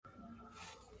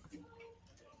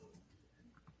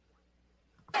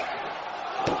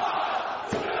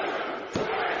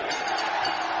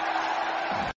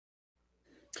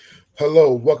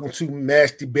Hello, welcome to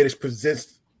Nasty Bitters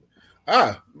Presents.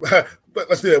 But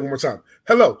let's do that one more time.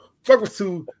 Hello, welcome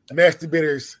to Nasty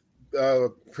Bitters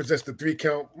Presents the 3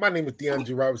 Count. My name is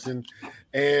DeAndre Robinson,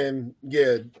 and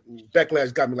yeah,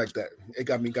 Backlash got me like that. It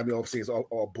got me all saying it's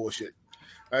all bullshit.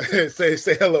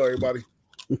 Say hello, everybody.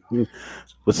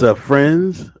 What's up,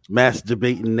 friends? Mass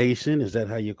Debating Nation. Is that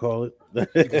how you call it?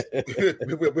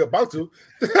 We're about to.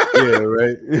 Yeah,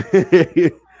 right.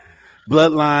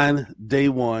 Bloodline, day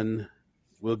one.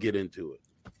 We'll get into it.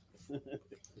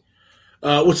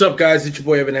 What's up, guys? It's your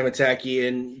boy Evan Amataki,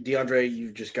 and DeAndre,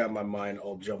 you just got my mind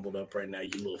all jumbled up right now,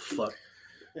 you little fuck.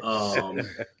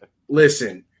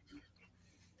 Listen.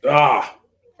 All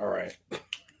right.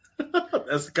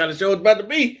 That's the kind of show it's about to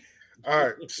be. All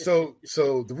right. So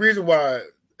the reason why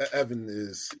Evan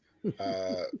is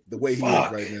the way he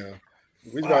is right now.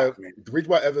 The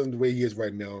reason why Evan the way he is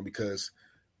right now because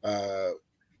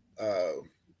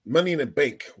Money in the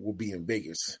Bank will be in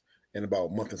Vegas in about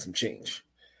a month and some change.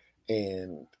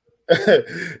 And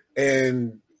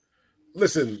and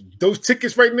listen, those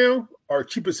tickets right now are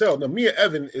cheap as hell. Now, me and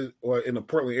Evan are in the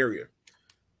Portland area,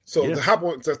 so to hop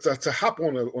on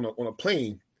a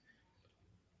plane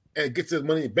and get to the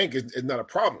Money in the Bank is not a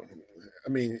problem. I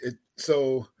mean,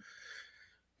 so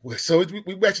we actually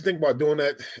think about doing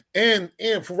that. And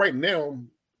for right now,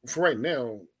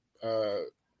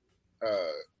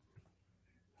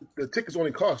 the tickets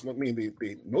only cost. I mean,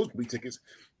 the nosebleed tickets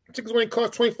only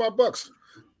cost $25.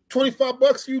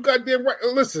 $25, you goddamn right.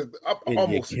 Listen,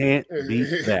 You can't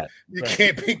beat that. You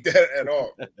can't beat that at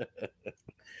all.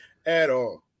 At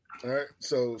all. All right.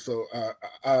 So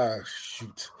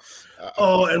shoot.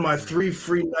 And my 3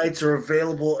 free nights are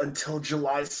available until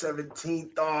July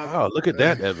 17th. Oh, look at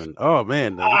that, Evan. Oh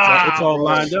man, it's all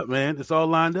lined up, man. It's all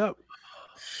lined up.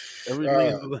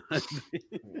 Everything.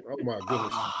 Oh my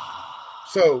goodness.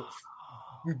 So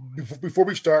before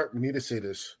we start, we need to say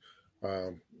this.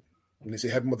 When they say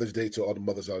Happy Mother's Day to all the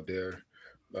mothers out there,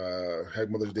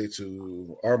 Happy Mother's Day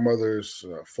to our mothers,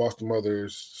 foster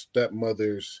mothers,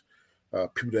 stepmothers,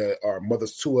 people that are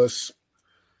mothers to us.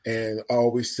 And I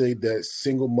always say that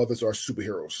single mothers are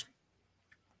superheroes.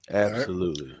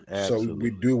 Absolutely. Right? Absolutely. So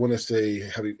we do want to say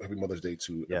Happy Mother's Day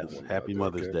to everyone. Happy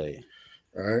Mother's Day.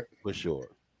 All right. For sure.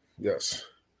 Yes.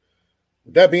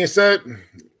 With that being said,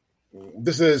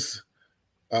 this is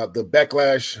the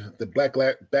Backlash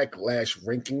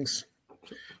rankings.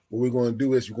 What we're going to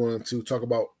do is we're going to talk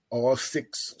about all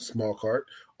 6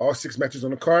 matches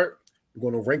on the card. We're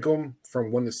going to rank them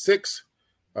from 1 to 6,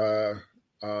 from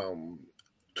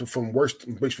worst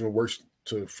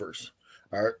to first.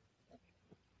 All right.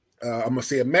 I'm going to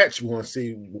say a match. We're going to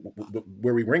see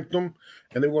where we ranked them,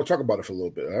 and then we're going to talk about it for a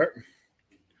little bit. All right.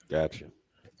 Gotcha.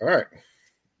 All right.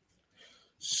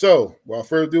 So, without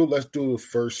further ado, let's do the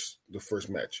first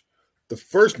match. The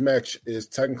first match is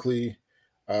technically,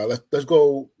 let's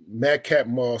go Madcap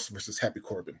Moss versus Happy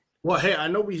Corbin. Well, hey, I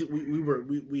know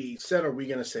we said, are we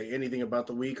going to say anything about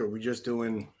the week, or are we just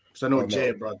doing? Because I know Jay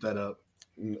brought that up.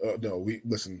 No,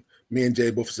 listen. Me and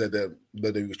Jay both said that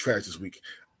they was trash this week.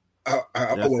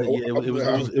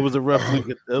 It was a rough week.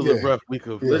 It was a rough week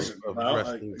of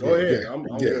wrestling. Go ahead. I'm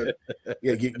good.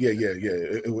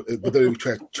 But they were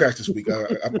trash this week.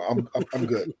 I'm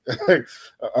good.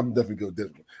 I'm definitely good.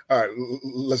 This one. All right,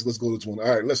 let's go to this one.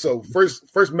 All right, so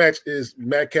first match is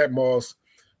Madcap Moss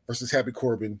versus Happy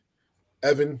Corbin.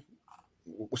 Evan,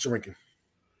 what's your ranking?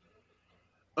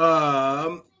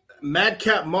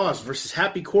 Madcap Moss versus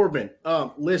Happy Corbin.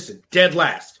 Listen, dead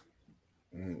last.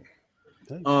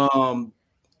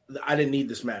 I didn't need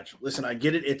this match. Listen, I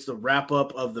get it. It's the wrap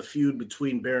up of the feud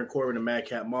between Baron Corbin and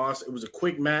Madcap Moss. It was a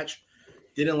quick match.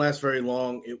 Didn't last very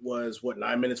long. It was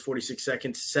 9 minutes, 46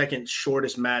 seconds, second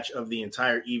shortest match of the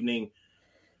entire evening.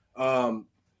 I'm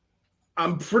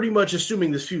pretty much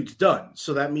assuming this feud's done.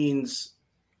 So that means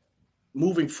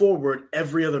moving forward,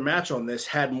 every other match on this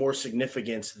had more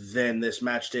significance than this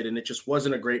match did. And it just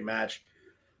wasn't a great match.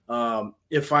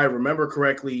 If I remember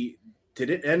correctly, did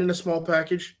it end in a small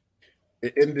package?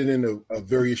 It ended in a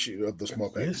variation of the small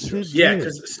package. Yeah,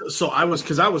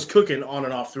 because I was cooking on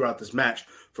and off throughout this match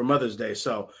for Mother's Day.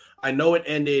 So I know it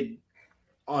ended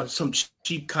on some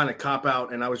cheap kind of cop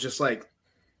out, and I was just like,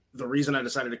 the reason I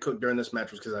decided to cook during this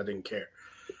match was because I didn't care.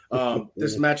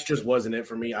 This match just wasn't it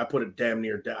for me. I put it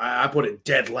I put it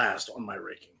dead last on my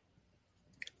ranking.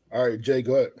 All right, Jay,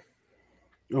 go ahead.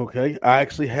 Okay, I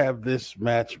actually have this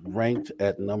match ranked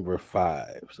at number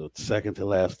 5, so it's second to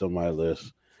last on my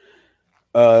list.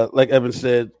 Like Evan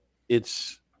said, it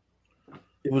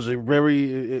was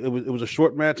a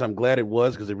short match. I'm glad it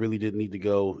was because it really didn't need to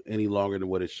go any longer than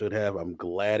what it should have. I'm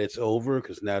glad it's over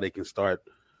because now they can start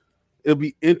it'll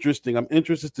be interesting. I'm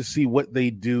interested to see what they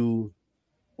do.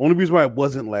 Only reason why it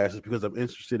wasn't last is because I'm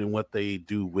interested in what they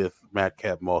do with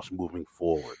Madcap Moss moving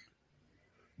forward.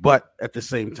 But at the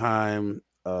same time,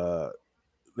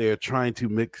 they're trying to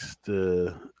mix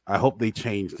the. I hope they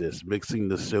change this, mixing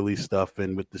the silly stuff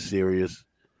in with the serious,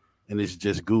 and it's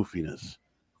just goofiness.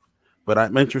 But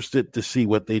I'm interested to see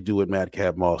what they do with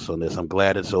Madcap Moss on this. I'm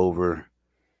glad it's over,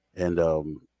 and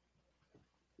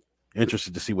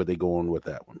interested to see what they go on with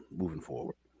that one moving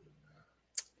forward.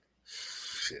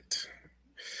 Shit.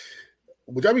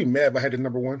 Would y'all be mad if I had the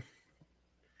number one?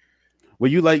 Well,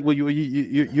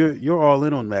 you're all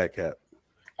in on Madcap.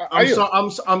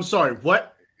 I'm sorry.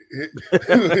 What?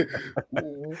 Would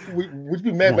you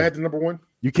be mad if I had the number one?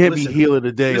 You can't be heel of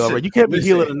the day already. You can't be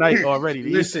heel of the night already.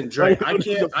 Listen, Drake, I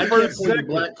can't pull your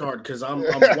black card because I'm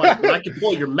white, but I can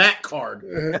pull your Matt card.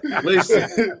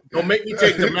 Listen, don't make me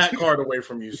take the Matt card away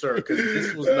from you, sir, because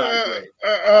this was not great.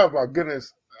 Oh my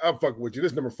goodness. I'm fucking with you.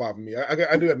 This is number 5 for me.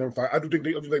 I do have number 5. I do think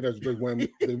there's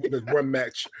one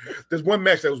match. There's one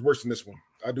match that was worse than this one.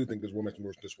 I do think there's one match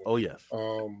worse than this one. Oh yes.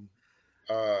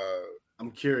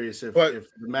 I'm curious if the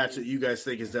match that you guys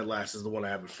think is dead last is the one I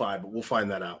have at 5, but we'll find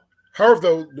that out. However,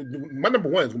 though, my number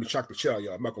 1 is going to shock the shit out of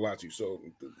y'all. I'm not going to lie to you. So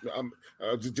I'm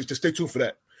just stay tuned for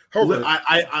that. However,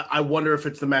 I wonder if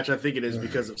it's the match I think it is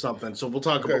because of something. So we'll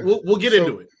talk about. We'll get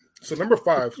into it. So number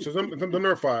 5. So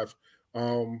number 5.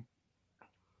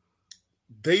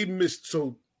 They missed.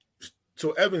 So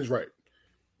Evan's right.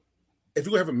 If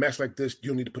you're gonna have a match like this, you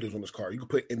don't need to put this on this card. You can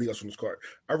put anything else on this card.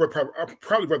 I'd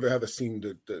probably rather have seen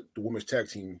the women's tag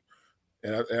team,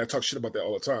 and I talk shit about that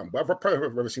all the time. But I've probably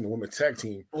rather seen the women's tag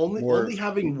team. Only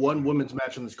having one women's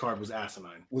match on this card was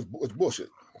asinine. Was bullshit.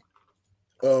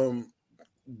 I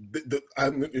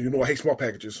hate small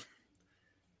packages,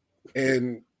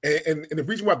 and the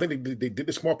reason why I think they did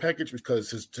the small package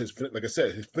because his like I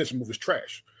said, his finishing move is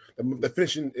trash. The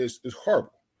finishing is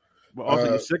horrible. But also,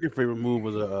 your second favorite move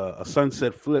was a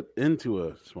sunset flip into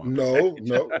a small. No.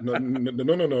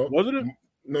 Wasn't it?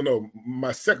 No.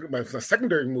 My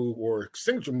secondary move or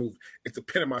signature move is the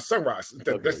pin of my sunrise.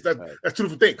 That's two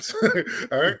different things.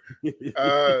 All right.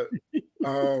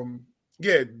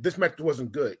 Yeah, this match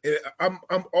wasn't good. I'm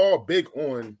big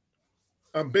on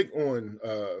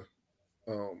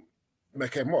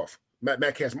Madcap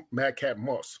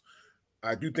Moss.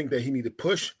 I do think that he needed to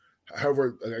push.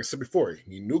 However, like I said before, he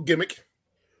need a new gimmick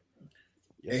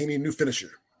and he need a new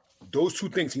finisher. Those two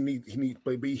things he need,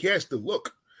 but he has to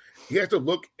look. He has to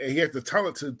look and he has the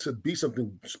talent to be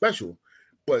something special.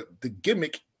 But the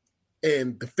gimmick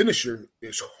and the finisher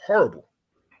is horrible.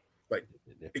 Like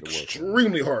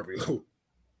extremely horrible.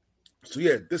 So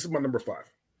yeah, this is my number 5.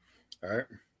 All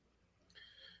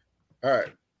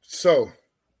right. So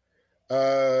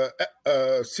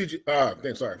CG.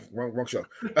 Sorry, wrong show.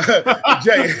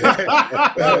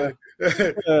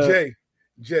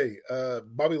 Jay.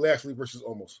 Bobby Lashley versus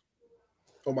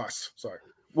Omos. Sorry.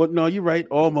 Well, no, you're right.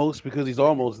 Almost, because he's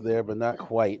almost there, but not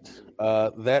quite.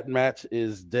 That match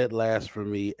is dead last for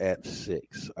me at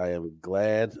 6. I am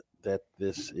glad that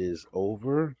this is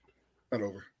over. Not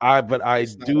over.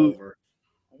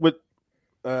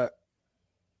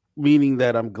 Meaning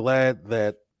that I'm glad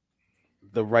that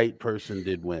the right person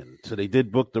did win. So they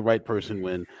did book the right person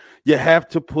win. You have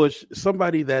to push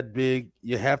somebody that big.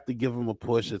 You have to give them a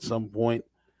push at some point.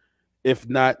 If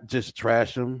not, just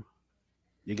trash them.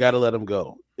 You got to let them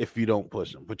go if you don't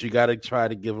push them. But you got to try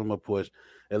to give them a push.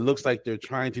 It looks like they're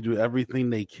trying to do everything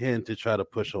they can to try to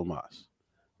push Omos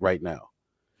right now.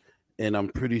 And I'm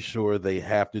pretty sure they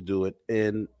have to do it.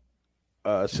 And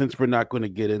since we're not going to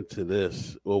get into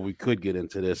this, or we could get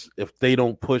into this, if they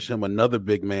don't push him, another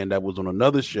big man that was on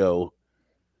another show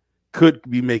could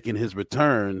be making his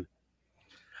return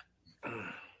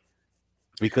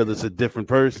because it's a different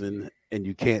person and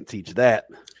you can't teach that.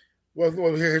 Well,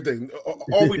 here's the thing.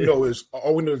 All we know is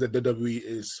that WWE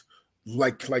is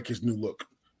like his new look.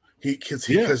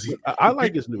 I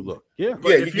like his new look. Yeah,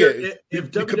 but if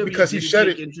WWE because he showed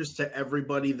interest to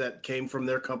everybody that came from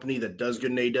their company that does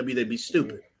good in AEW, they'd be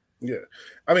stupid. Yeah,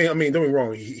 I mean, don't get me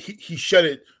wrong. He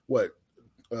shedded what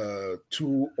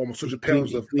 2 almost 200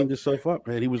 pounds of cleaned himself up,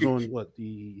 man. He was on what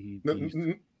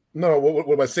no.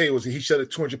 What I say was he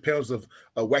shedded 200 pounds of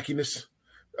wackiness.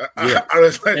 Yeah, and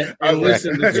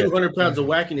listen, the 200 pounds of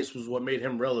wackiness was what made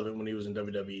him relevant when he was in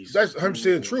WWE. That's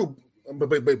 100% true. But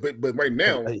right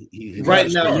now,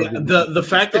 the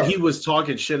fact that he was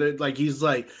talking shit, like he's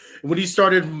like when he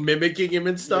started mimicking him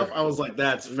and stuff, I was like,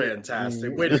 that's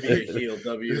fantastic. Way to be a heel,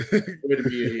 W. Way to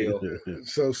be a heel.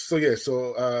 So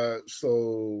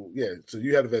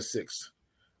you have it at 6.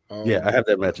 I have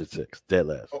that match at 6, dead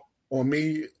last. On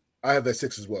me, I have that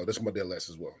 6 as well. That's my dead last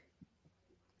as well.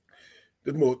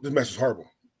 This match was horrible,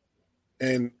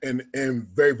 and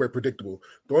very, very predictable.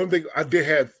 The only thing I did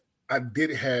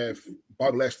have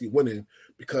Bobby Lashley winning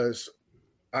because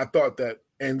I thought that,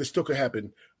 and this still could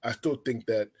happen. I still think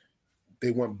that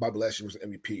they want Bobby Lashley as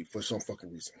MVP for some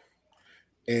fucking reason.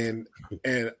 And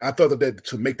I thought that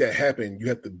to make that happen, you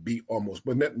have to beat Almost.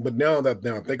 But now I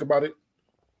think about it,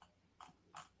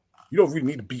 you don't really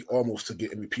need to beat Almost to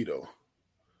get MVP though.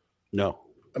 No.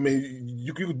 I mean,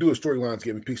 you could do a storyline to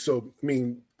get MVP. So I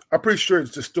mean, I'm pretty sure it's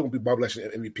just still gonna be Bobby Lashley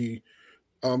MVP.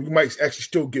 You might actually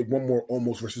still get one more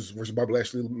Almost versus Bobby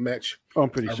Lashley match. I'm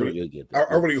pretty sure you'll get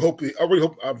that. I really hope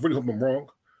I'm wrong,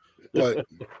 but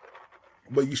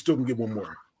you still can get one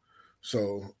more.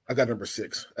 So I got number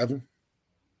 6. Evan.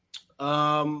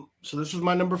 So this was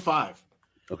my number 5.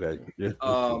 Okay. Yeah.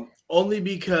 Only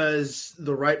because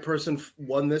the right person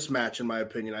won this match, in my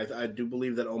opinion. I do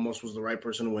believe that Almost was the right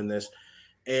person to win this,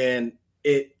 and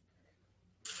it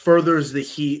furthers the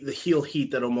heel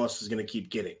heat that Almost is going to keep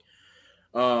getting.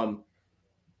 The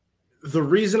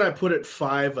reason I put it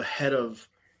 5 ahead of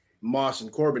Moss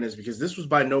and Corbin is because this was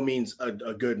by no means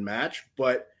a good match,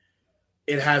 but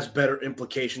it has better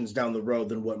implications down the road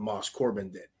than what Moss Corbin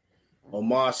did. Well,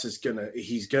 Moss is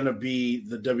he's gonna be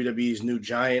the WWE's new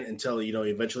giant until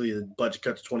eventually the budget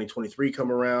cut to 2023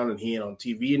 come around and he ain't on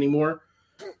TV anymore.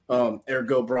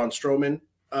 Ergo Braun Strowman.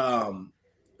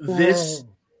 Obviously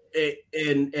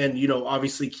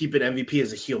keeping MVP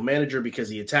as a heel manager because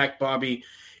he attacked Bobby,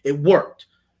 it worked.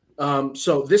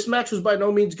 So this match was by no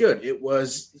means good. It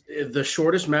was the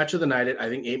shortest match of the night at I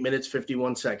think 8 minutes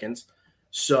 51 seconds.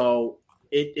 So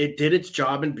it did its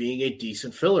job in being a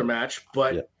decent filler match,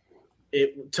 but. Yeah.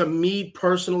 It to me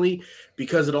personally,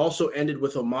 because it also ended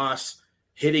with Omos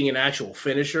hitting an actual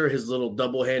finisher, his little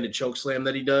double-handed choke slam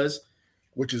that he does.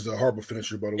 Which is a horrible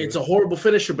finisher, by the way. It's a horrible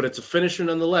finisher, but it's a finisher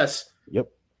nonetheless. Yep.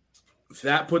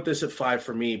 That put this at 5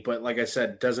 for me, but like I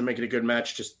said, doesn't make it a good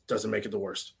match, just doesn't make it the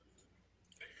worst.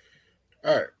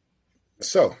 All right.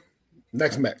 So,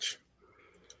 next match.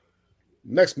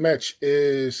 Next match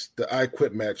is the I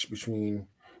Quit match between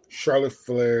Charlotte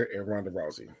Flair and Ronda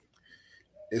Rousey.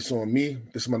 It's on me.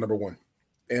 This is my number 1.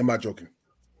 And I'm not joking.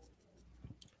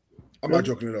 I'm not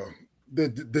joking at all.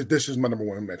 This is my number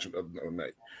 1 match of the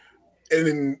night. And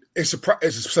then it's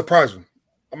surprising.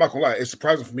 I'm not going to lie. It's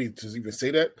surprising for me to even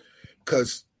say that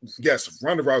because, yes,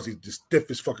 Ronda Rousey is the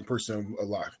stiffest fucking person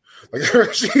alive. Like,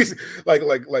 she's like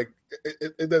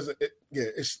it doesn't –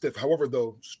 it's stiff. However,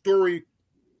 though, story,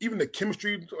 even the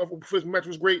chemistry of the match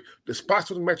was great. The spots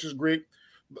for the match was great.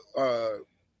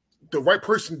 The right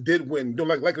person did win. Don't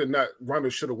like it or not, Ronda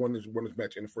should have won this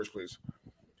match in the first place.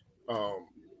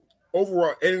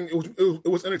 Overall, and it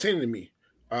was entertaining to me.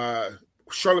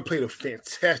 Charlotte played a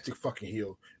fantastic fucking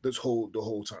heel the whole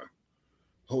time.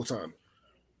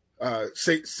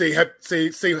 Say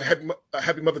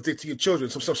happy Mother's Day to your children.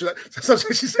 Some shit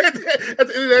she said that at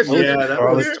the end of that shit. Yeah, that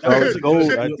was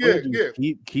gold.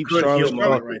 Keep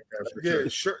Charlotte right there.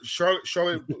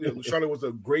 Charlotte was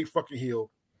a great fucking heel.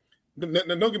 Don't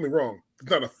get me wrong. It's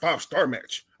not a 5-star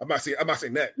match. I'm not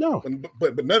saying that. No,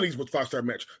 but none of these was 5-star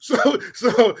match. So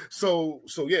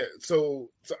yeah. So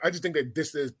I just think that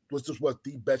this was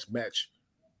the best match,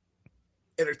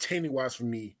 entertaining wise for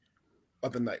me,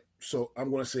 of the night. So I'm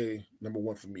going to say number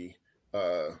 1 for me,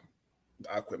 the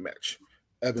I Quit match.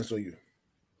 Evan, so you.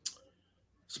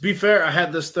 To be fair, I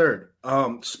had this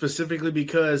 3rd, specifically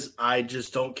because I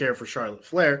just don't care for Charlotte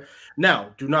Flair.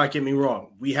 Now, do not get me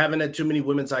wrong. We haven't had too many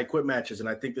women's I Quit matches, and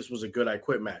I think this was a good I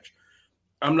Quit match.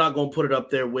 I'm not going to put it up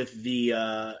there with the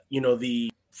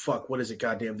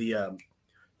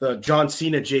John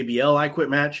Cena JBL I Quit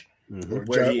match,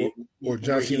 where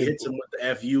John Cena hits him with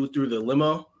the FU through the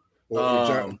limo.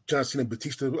 Or John Cena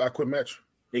Batista I Quit match.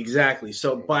 Exactly.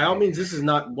 So by all means, this is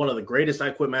not one of the greatest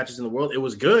I Quit matches in the world. It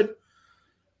was good.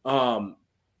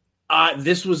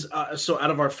 This was so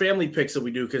out of our family picks that we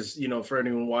do, because for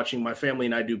anyone watching, my family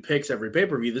and I do picks every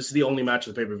pay-per-view. This is the only match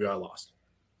of the pay-per-view I lost.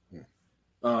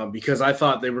 Because I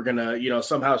thought they were gonna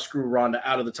somehow screw Ronda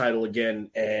out of the title again,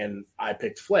 and I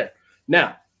picked Flair.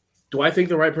 Now, do I think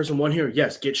the right person won here?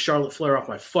 Yes. Get Charlotte Flair off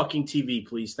my fucking TV,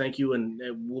 please. Thank you, and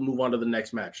we'll move on to the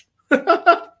next match.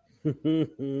 All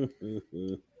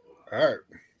right,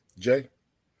 Jay.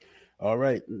 All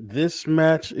right, this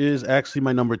match is actually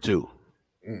my number 2.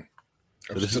 So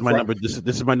this is my number. This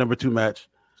is my number 2 match.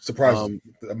 Surprising.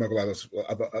 I'm not gonna lie.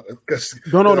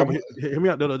 No. Hear me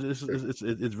out. No. This is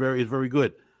it's very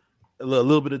good. A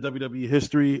little bit of WWE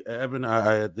history, Evan.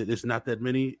 It's not that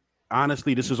many.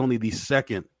 Honestly, this is only the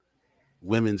second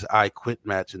women's I Quit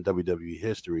match in WWE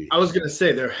history. I was going to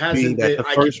say there hasn't been. The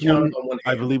first one,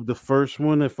 I believe the first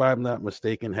one, if I'm not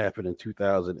mistaken, happened in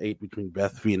 2008 between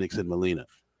Beth Phoenix and Melina.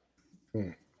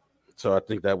 So I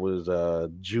think that was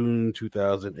June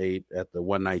 2008 at the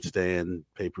One Night Stand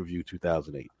pay-per-view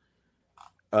 2008.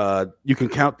 You can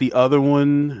count the other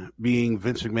one being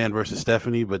Vince McMahon versus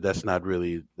Stephanie, but that's not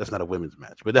a women's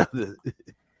match. But I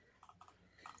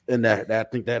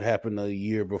think that happened a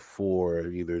year before,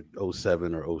 either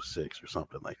 07 or 06 or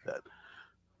something like that.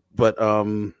 But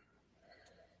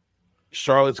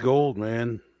Charlotte's gold,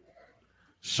 man.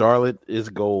 Charlotte is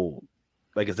gold.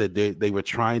 Like I said,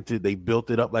 they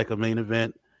built it up like a main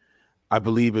event. I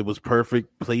believe it was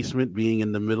perfect placement being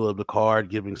in the middle of the card,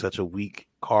 giving such a weak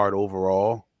card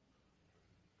overall.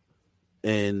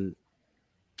 And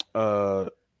Rousey,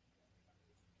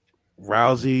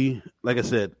 like I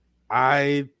said,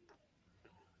 I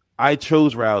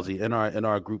chose Rousey in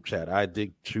our group chat. I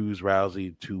did choose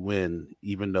Rousey to win,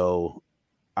 even though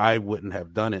I wouldn't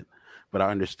have done it, but I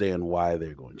understand why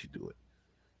they're going to do it.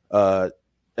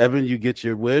 Evan, you get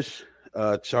your wish.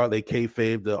 Charlotte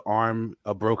kayfabed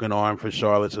a broken arm for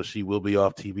Charlotte, so she will be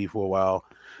off TV for a while.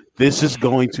 This is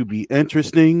going to be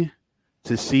interesting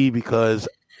to see because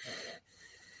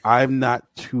I'm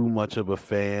not too much of a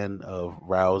fan of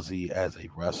Rousey as a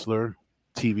wrestler,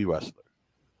 TV wrestler.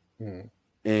 And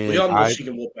we all know she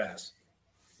can whoop ass.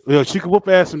 She can whoop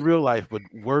ass in real life, but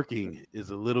working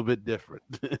is a little bit different.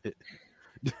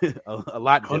 a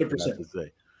lot different, 100%. I would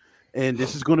say. And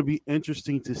this is going to be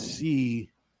interesting to see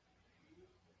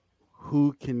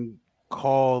who can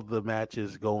call the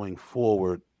matches going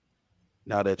forward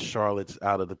now that Charlotte's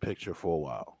out of the picture for a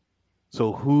while.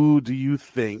 So who do you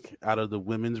think out of the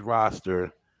women's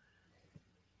roster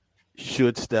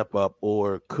should step up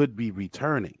or could be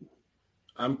returning?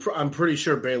 I'm pretty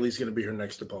sure Bayley's going to be her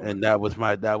next opponent. And that was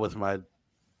my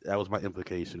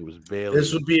implication. It was Bayley.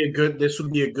 This would be a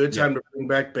good time to bring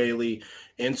back Bayley,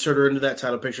 insert her into that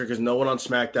title picture because no one on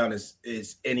SmackDown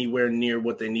is anywhere near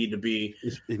what they need to be.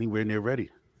 Is anywhere near ready.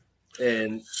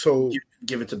 And so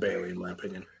give it to Bayley, in my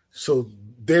opinion. So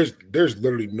there's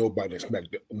literally nobody in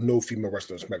SmackDown, no female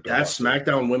wrestler in SmackDown. That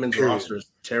SmackDown women's roster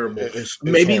is terrible. It's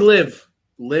maybe hard.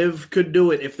 Liv could do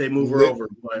it if they move her over,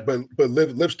 but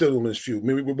Liv still in this feud.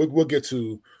 Maybe we'll get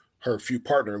to her feud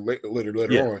partner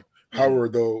later on. However,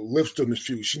 though, Liv still in this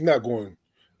feud. She's not going.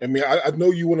 I mean, I know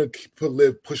you want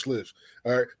to push Liv,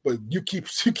 all right, but you keep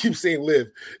saying Liv.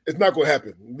 It's not going to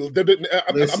happen. I will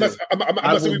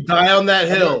die on that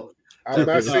hill. I'm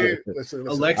not saying. Listen.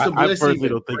 Alexa Bliss,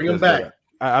 bring him back.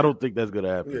 I don't think that's going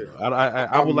to happen. Yeah.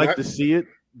 I would like to see it.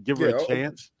 Give her a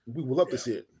chance. We would love to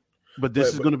see it. But this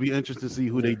is going to be interesting to see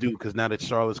who they do because now that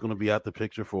Charlotte's going to be out the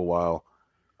picture for a while,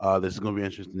 this is going to be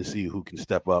interesting to see who can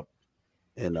step up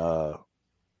and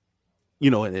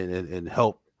and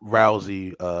help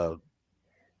Rousey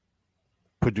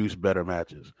produce better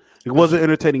matches. It was an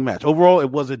entertaining match. Overall,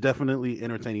 it was a definitely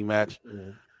entertaining match. Mm-hmm.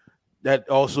 That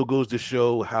also goes to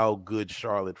show how good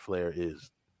Charlotte Flair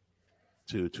is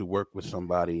to work with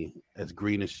somebody as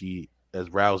green as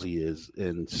Rousey is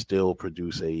and still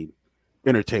produce a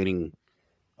entertaining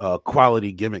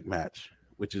quality gimmick match,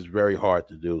 which is very hard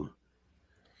to do.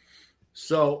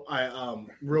 So I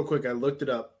real quick, I looked it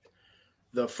up.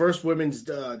 The first women's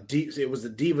it was the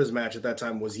Divas match at that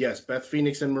time was Beth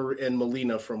Phoenix and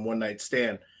Melina from One Night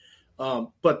Stand.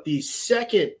 But the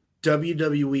second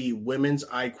WWE Women's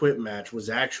I Quit match was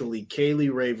actually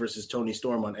Kaylee Ray versus Toni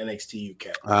Storm on NXT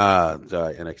UK.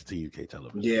 NXT UK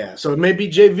television. Yeah, so it may be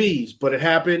JV's, but it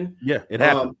happened. Yeah, it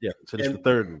happened. So it's the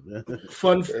third one.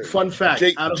 Fun fact.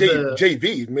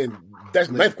 JV, man,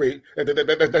 that's ninth grade.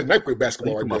 That's ninth grade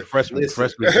basketball. Right freshman. It's a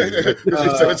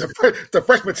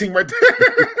freshman team right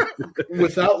there.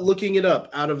 Without looking it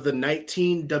up, out of the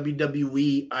 19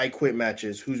 WWE I Quit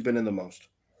matches, who's been in the most?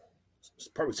 It's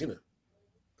probably Cena.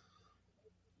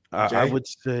 I would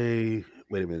say,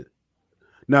 wait a minute.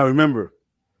 Now, remember,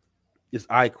 it's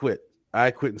I Quit.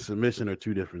 I Quit and submission are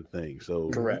two different things. So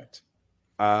correct.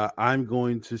 I'm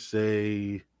going to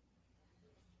say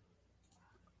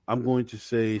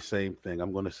same thing.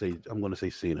 I'm going to say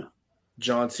Cena.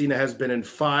 John Cena has been in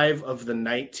 5 of the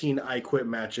 19 I Quit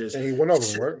matches. And he won all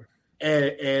of them, right?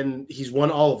 And he's won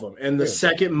all of them. And the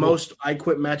second most I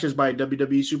Quit matches by a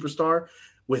WWE superstar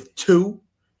with 2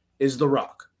 is The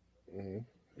Rock. Mm-hmm.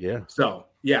 Yeah. So,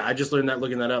 I just learned that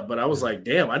looking that up. But I was like,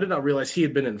 damn, I did not realize he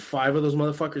had been in 5 of those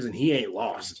motherfuckers and he ain't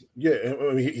lost. Yeah.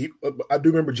 I mean, I do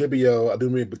remember JBL. I do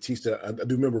remember Batista. I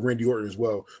do remember Randy Orton as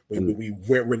well. When he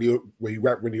wrapped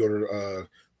Randy Orton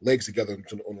legs together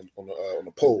on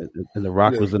the pole. And The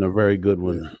Rock was in a very good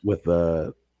one with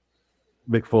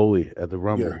Mick Foley at the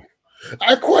Rumble.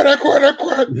 I quit.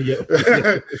 Yeah.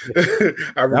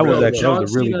 I remember that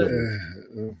was a really good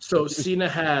one. So Cena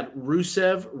had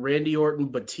Rusev, Randy Orton,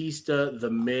 Batista, The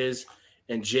Miz,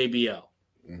 and JBL.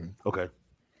 Mm-hmm. Okay.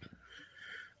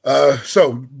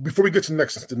 So before we get to the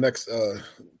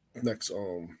next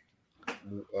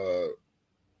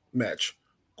match,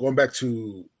 going back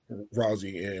to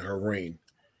Rousey and her reign,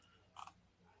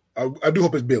 I do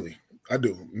hope it's Bayley. I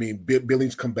do. I mean,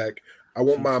 Bayley's come back. I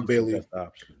won't mind Bayley.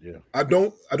 Yeah. I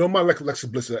don't mind Alexa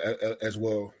Bliss as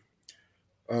well.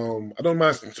 I don't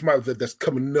mind somebody that's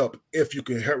coming up if you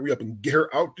can hurry up and get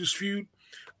her out this feud.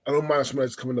 I don't mind somebody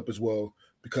that's coming up as well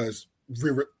because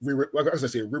like I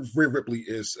said, Rhea Ripley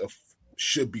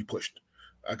should be pushed.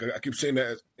 I keep saying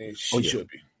that, and she should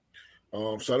be.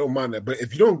 So I don't mind that. But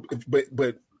if you don't,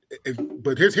 but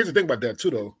here's the thing about that too,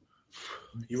 though.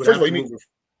 You would have to move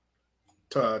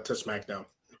to SmackDown.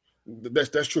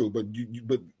 That's true, but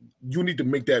you need to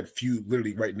make that feud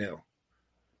literally right now,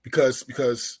 because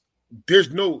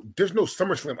there's no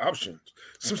SummerSlam options.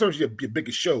 Sometimes your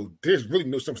biggest show, there's really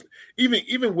no SummerSlam.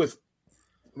 Even with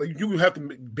like you have to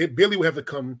Bayley would have to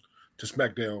come to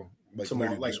SmackDown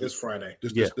tomorrow, this Friday.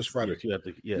 This Friday. You have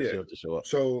to show up.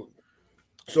 So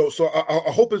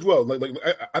I hope as well. Like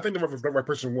I think the right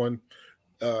person won.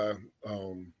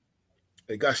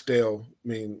 It got stale. I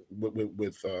mean,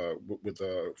 with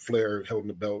Flair holding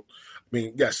the belt. I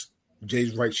mean, yes,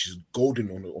 Jay's right. She's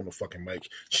golden on the fucking mic.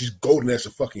 She's golden as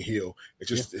a fucking heel. It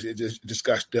just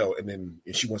got stale, and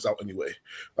she wants out anyway.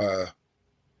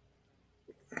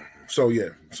 So yeah.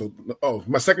 So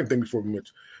my second thing before we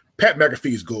mention, Pat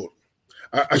McAfee is gold.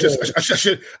 I should have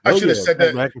said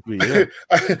that.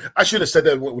 McAfee, I should have said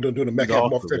that when we were doing the Madcap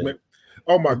Moss segment.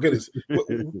 Oh my goodness!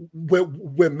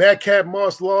 when Madcap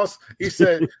Moss lost, he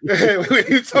said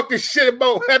he talking shit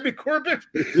about Happy Corbin.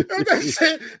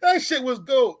 That shit was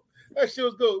gold. That shit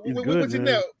was gold. What's it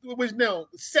now? What's now?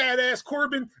 Sad ass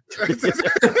Corbin. That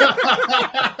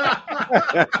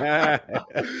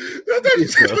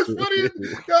shit was funny.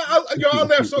 I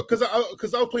laughed so because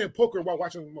I was playing poker while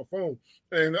watching on my phone,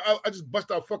 and I just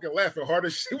bust out fucking laughing hard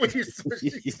as shit when he said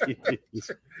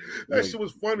that shit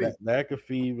was funny.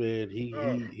 McAfee, man,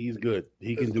 he's good.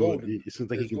 He can do it. It seems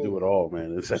like he can do it all,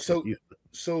 man. So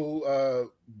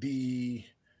the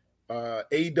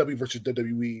AEW versus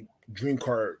WWE Dream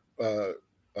Card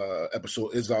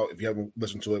episode is out. If you haven't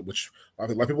listened to it, which I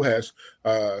think a lot of people has,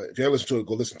 if you haven't listened to it,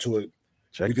 go listen to it.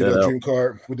 Check that out.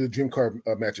 We did the Dream Card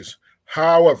matches.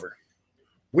 However,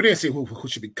 we didn't see who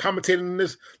should be commentating in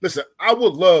this. Listen, I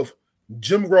would love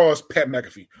Jim Ross, Pat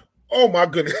McAfee. Oh my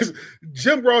goodness,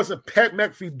 Jim Ross and Pat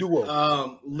McAfee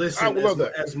duo. Listen,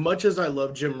 as much as I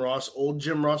love Jim Ross, old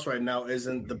Jim Ross right now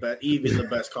isn't the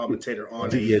best commentator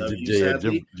on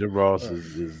AEW. Jim Ross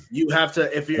is. You have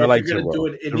to if you're going to do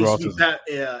it. It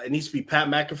needs to be Pat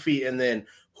McAfee, and then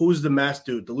who's the masked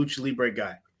dude, the Lucha Libre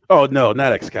guy? Oh no,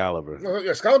 not Excalibur.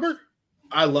 Excalibur.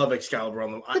 I love Excalibur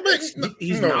on them.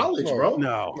 He's knowledge, bro.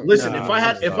 No, listen. If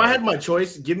I had my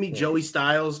choice, give me Joey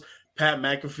Styles, Pat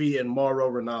McAfee, and Mauro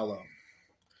Ranallo.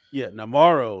 Yeah, now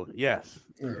Mauro, yes.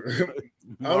 I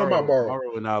don't know about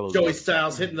Mauro Ranallo. Joey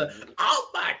Styles hitting the, oh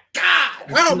my God.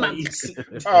 Oh my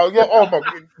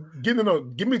God.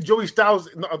 Give me Joey Styles.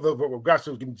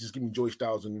 Just give me Joey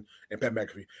Styles and Pat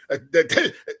McAfee.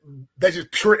 That's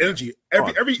just pure energy.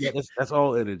 That's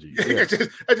all energy. Yeah. that's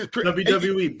just pure,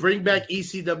 WWE, bring back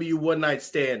ECW One Night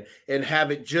Stand and have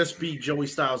it just be Joey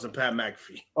Styles and Pat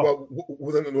McAfee. Well,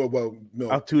 no.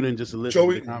 I'll tune in just to listen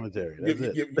to the commentary.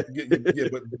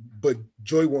 But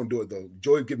Joey won't do it though.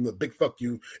 Joey give him the big fuck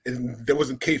you, and there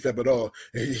wasn't kayfabe at all.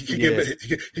 He gave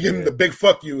him the big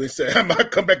fuck you and said, "I'm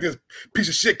not come back to this piece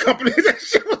of shit company." That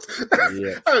shit was,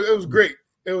 it was great.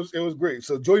 It was great.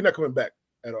 So Joey not coming back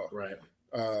at all. Right.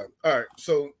 All right.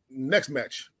 So next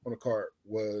match on the card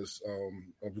was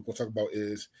we're gonna talk about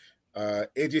is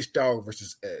AJ Styles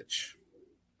versus Edge.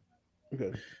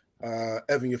 Okay.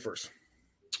 Evan, you're first.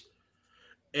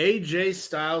 AJ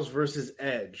Styles versus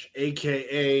Edge,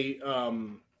 aka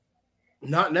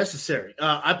not necessary.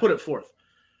 I put it fourth.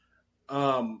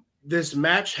 This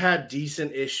match had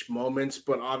decent-ish moments,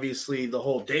 but obviously the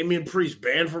whole Damian Priest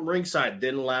banned from ringside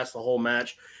didn't last the whole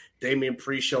match. Damian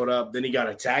Priest showed up, then he got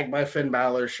attacked by Finn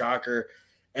Balor, shocker.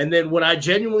 And then when I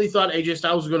genuinely thought AJ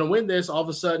Styles was going to win this, all of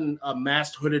a sudden a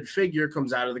masked hooded figure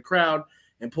comes out of the crowd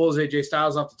and pulls AJ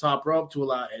Styles off the top rope to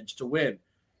allow Edge to win.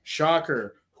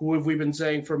 Shocker. Who have we been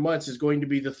saying for months is going to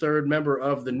be the third member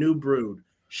of the New Brood?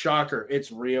 Shocker.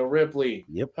 It's Rhea Ripley.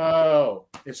 Yep. Oh,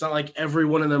 it's not like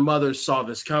everyone and their mothers saw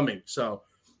this coming. So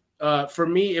for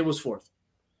me, it was fourth.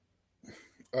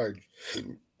 All right.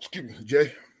 Excuse me,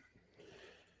 Jay.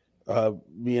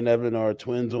 Me and Evan are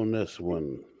twins on this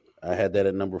one. I had that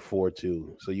at number 4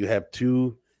 too. So you have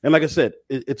two, and like I said,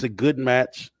 it's a good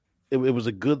match. It was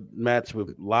a good match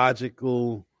with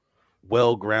logical,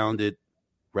 well-grounded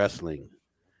wrestling.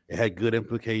 It had good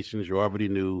implications. You already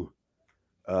knew,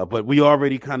 but we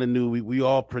already kind of knew. We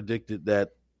all predicted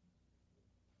that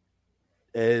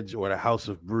Edge, or the House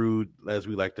of Brood, as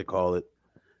we like to call it,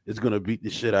 is going to beat the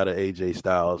shit out of AJ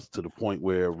Styles to the point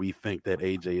where we think that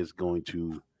AJ is going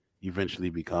to eventually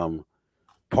become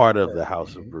part of the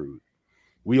House of Brood.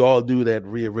 We all knew that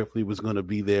Rhea Ripley was going to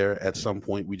be there at some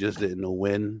point. We just didn't know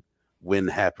when. When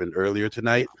happened earlier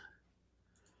tonight,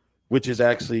 which is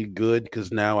actually good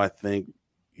because now I think,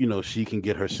 she can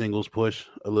get her singles push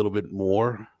a little bit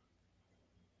more.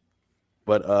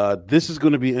 But this is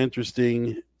going to be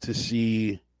interesting to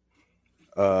see.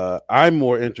 I'm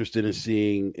more interested in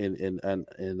seeing,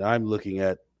 and I'm looking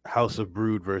at House of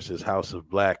Brood versus House of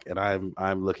Black, and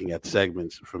I'm looking at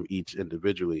segments from each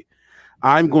individually.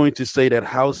 I'm going to say that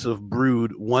House of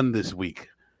Brood won this week.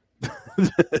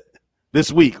 This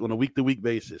week on a week-to-week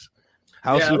basis.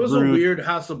 It was a weird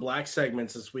House of Black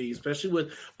segments this week, especially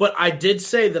with. But I did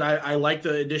say that I like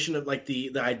the addition of like the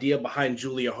idea behind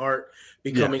Julia Hart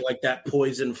becoming like that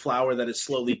poison flower that is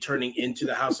slowly turning into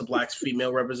the House of Black's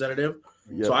female representative.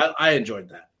 Yeah. So I enjoyed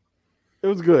that. It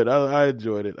was good. I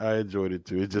enjoyed it. I enjoed it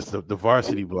too. It's just the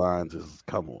Varsity Blondes is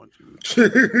come on, dude.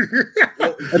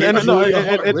 and I like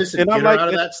out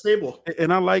of that stable.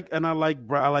 And I like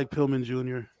Pillman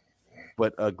Jr.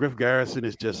 But Griff Garrison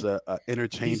is just an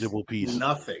interchangeable piece.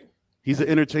 Nothing. He's an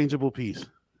interchangeable piece,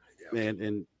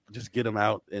 and just get him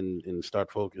out and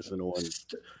start focusing on.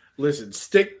 Listen,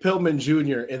 stick Pillman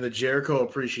Jr. in the Jericho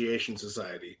Appreciation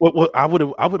Society. Well, I would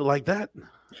have liked that.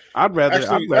 I'd rather,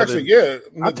 yeah.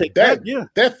 I'll take that. Yeah,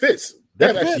 that fits.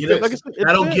 That fits. Like I said,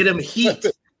 that'll get him heat.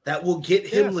 That will get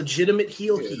him legitimate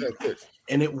heel heat.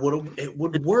 And it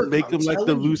would work. Make him like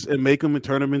the loose and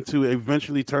turn him into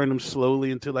eventually turn him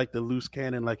slowly into like the loose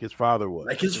cannon like his father was.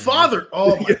 Like his father.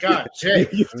 Oh my God, Jay.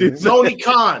 Tony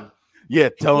Khan. Yeah,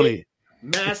 Tony.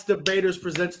 Mass Debaters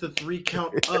presents the 3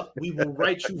 count up. We will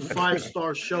write you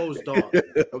 5-star shows, dog.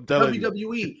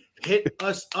 WWE, hit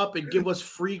us up and give us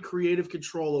free creative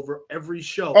control over every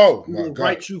show. Oh, we will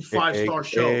write you 5-star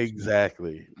shows.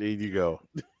 Exactly. There you go.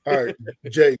 All right,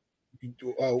 Jay.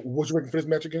 What's your ranking for this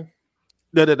match again?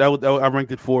 I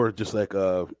ranked it 4, just like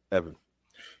Evan.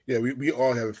 Yeah, we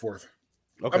all have it 4th.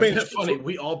 Okay. I mean, it's funny.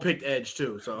 We all picked Edge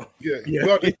too, so yeah.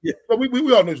 But we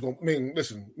all knew it was going. I mean,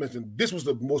 listen. This was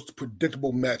the most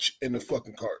predictable match in the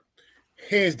fucking card,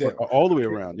 hands down, all the way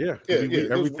around. Yeah,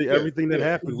 everything that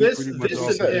happened. This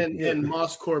and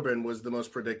Moss Corbin was the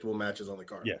most predictable matches on the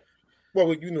card. Yeah.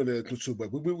 Well, you know that too,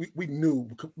 but we knew.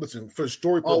 Listen, for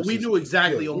story purposes, we knew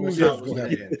exactly almost how it was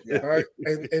going to end. Yeah. All right,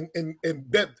 and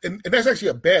that's actually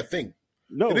a bad thing.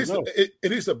 No,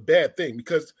 it is a bad thing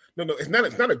because it's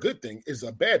not a good thing. It's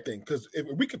a bad thing because if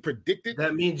we could predict it,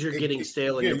 that means you're getting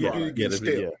stale in your product. Getting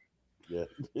stale. Yeah.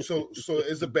 So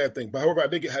it's a bad thing. But however, I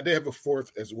did have a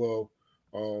 4th as well.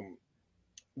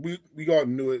 We all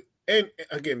knew it, and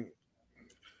again,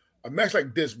 a match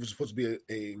like this was supposed to be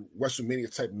a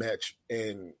WrestleMania type match,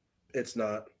 and it's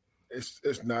not.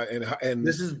 It's not, and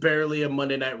this is barely a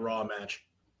Monday Night Raw match.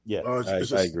 Yeah,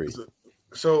 I agree.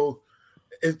 So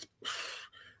it's.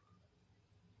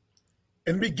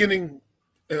 In the beginning,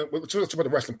 let's talk about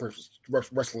the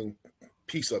wrestling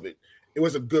piece of it. It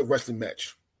was a good wrestling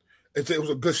match. It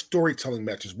was a good storytelling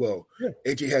match as well. Yeah.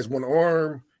 AJ has one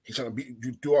arm. He's trying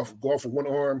to go off with one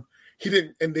arm. He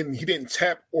didn't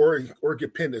tap or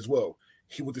get pinned as well.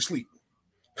 He went to sleep.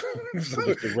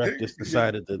 The ref just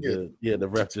decided the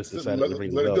ref just decided to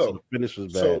ring the bell. So the finish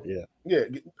was bad. Yeah.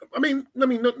 I mean,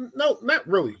 no, not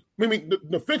really. I mean,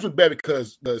 the finish was bad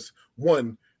because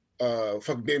one.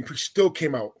 Fucking Damien Priest still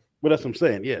came out. But that's what I'm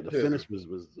saying. Yeah, the finish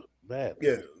was bad.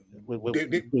 Yeah,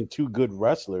 between two good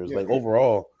wrestlers,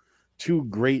 overall, 2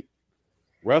 great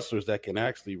wrestlers that can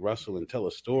actually wrestle and tell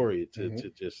a story. To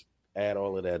just add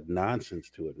all of that nonsense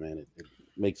to it, man, it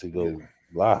makes it go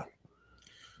blah.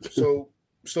 So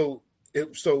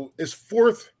it's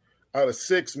 4th out of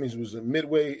 6. Means it was a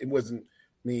midway. It wasn't.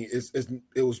 I mean,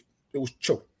 it was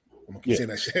Cho. I'm gonna keep saying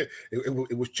that shit.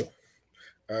 It was Cho.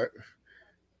 All right.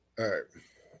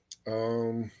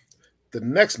 The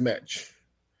next match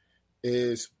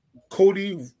is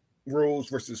Cody Rhodes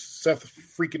versus Seth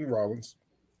freaking Rollins.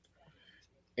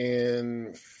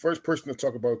 And first person to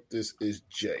talk about this is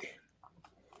Jay.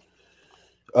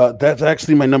 That's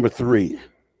actually my number 3.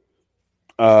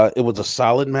 It was a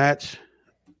solid match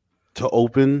to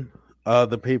open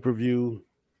the pay-per-view.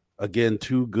 Again,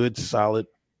 2 good, solid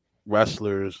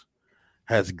wrestlers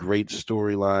has great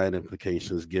storyline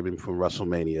implications given from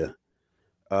WrestleMania,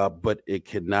 but it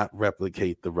cannot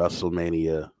replicate the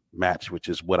WrestleMania match, which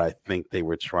is what I think they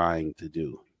were trying to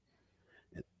do.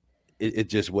 It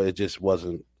just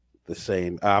wasn't the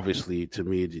same. Obviously, to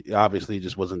me, it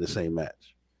just wasn't the same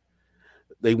match.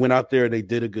 They went out there and they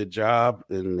did a good job,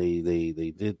 and they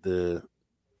did the,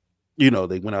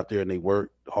 they went out there and they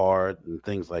worked hard and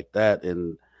things like that.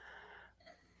 And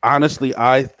honestly,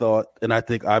 I thought, and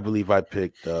I believe I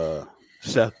picked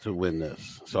Seth to win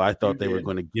this. So I thought they were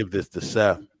going to give this to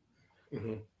Seth,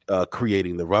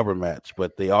 creating the rubber match.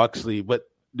 But but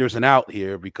there's an out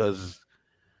here, because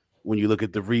when you look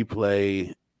at the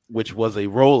replay, which was a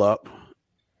roll up,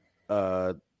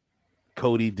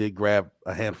 Cody did grab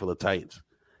a handful of tights.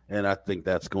 And I think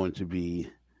that's going to be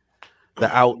the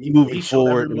out moving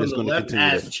forward, and it's going to continue.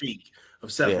 Ass cheek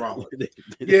of Seth Rollins.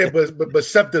 Yeah, but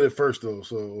Seth did it first though,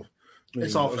 so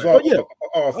it's all fair.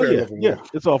 All fair.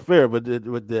 It's all fair. But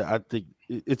I think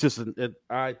it's just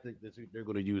I think that they're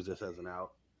going to use this as an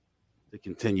out to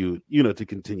continue,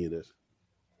 this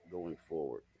going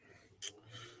forward.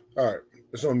 All right,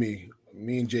 it's on me.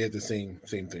 Me and Jay had the same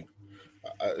thing.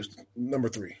 Number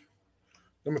three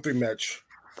match.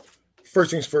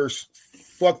 First things first.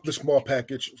 Fuck the small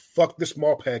package. Fuck the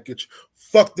small package.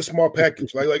 Fuck the small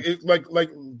package. like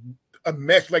a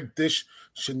match like this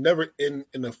should never end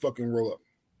in a fucking roll up,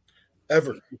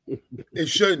 ever. It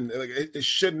shouldn't. It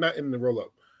should not end in the roll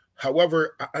up.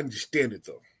 However, I understand it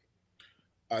though.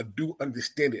 I do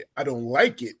understand it. I don't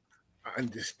like it. I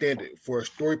understand it. For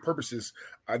story purposes,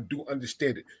 I do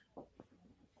understand it.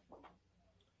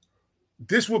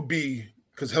 This will be,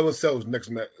 because Hell in a Cell is next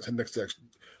section.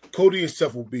 Cody and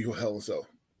Seth will be Hell in a Cell.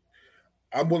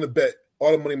 I'm going to bet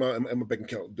all the money in my bank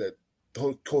account that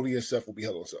Cody and Seth will be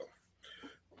Hell in a Cell.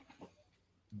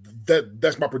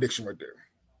 That's my prediction right there.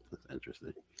 That's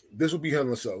interesting. This will be Hell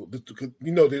in a Cell.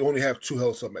 They only have 2 Hell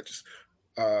in a Cell matches.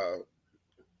 That'll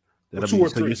be,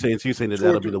 so you're saying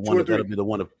that'll be the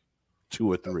one of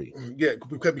 2 or 3. Yeah,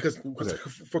 because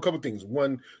for a couple of things.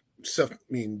 One, Seth,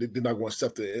 they're not going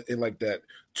Seth to end like that.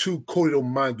 2, Cody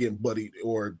don't mind getting buddied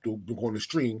or going to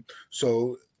stream.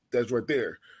 So that's right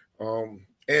there.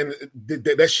 And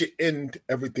that should end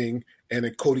everything, and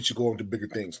then Cody should go on to bigger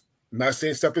things. I'm not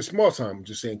saying Seth is small time. I'm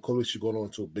just saying Cody should go on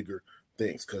to bigger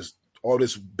things, because all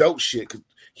this belt shit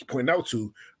he pointed out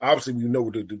to, obviously we know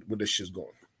where this shit's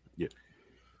going. Yeah.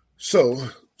 So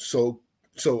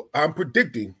I'm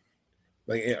predicting,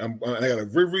 I got a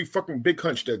very, very fucking big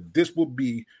hunch that this will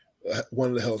be one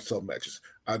of the Hell in a Cell matches.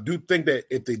 I do think that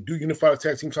if they do unify the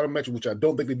tag team title match, which I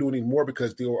don't think they do anymore,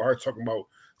 because they are talking about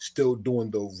still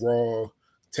doing the Raw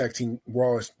tag team,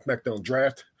 Raw SmackDown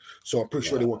draft. So I'm pretty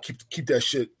sure they want to keep that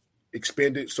shit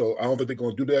expanded. So I don't think they're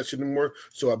going to do that shit anymore.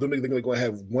 So I don't think they're going to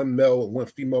have one male and one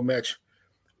female match.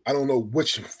 I don't know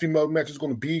which female match is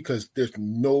going to be, because there's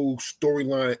no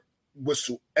storyline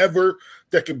whatsoever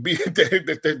that can be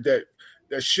that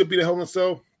should be the Hell in a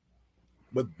Cell.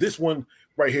 But this one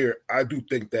right here, I do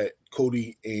think that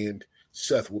Cody and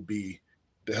Seth will be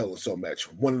the Hell in a Cell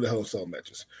match, one of the Hell in a Cell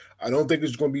matches. I don't think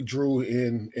it's going to be Drew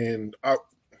and let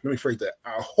me phrase that.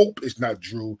 I hope it's not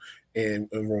Drew and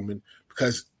Roman,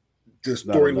 because the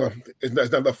storyline is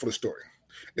not enough for the story.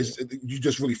 You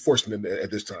just really forcing it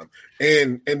at this time,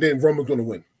 and then Roman's going to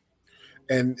win,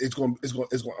 and it's going.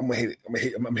 I'm gonna hate it. I'm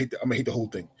gonna hate the whole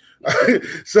thing.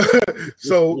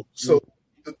 so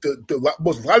the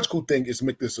most logical thing is to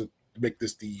make this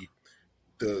the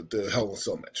Hell in a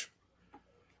Cell match.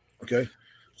 Okay,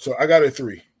 so I got a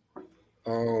 3.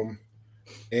 And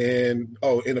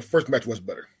the first match was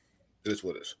better. It is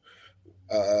what it is.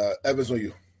 Evans, on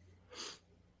you.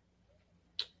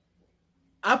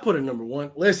 I put it number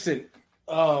 1. Listen,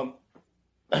 I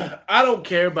don't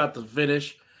care about the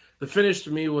finish. The finish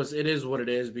to me it is what it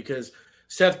is, because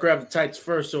Seth grabbed the tights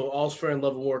first, so all's fair in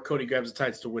love and war. Cody grabs the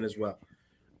tights to win as well.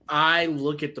 I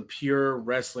look at the pure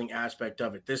wrestling aspect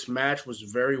of it. This match was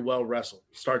very well wrestled,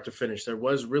 start to finish. There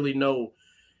was really no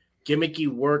gimmicky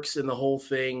works in the whole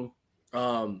thing.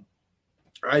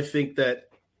 I think that,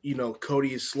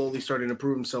 Cody is slowly starting to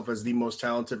prove himself as the most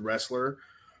talented wrestler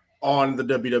on the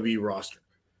WWE roster.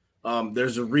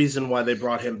 There's a reason why they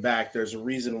brought him back. There's a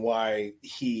reason why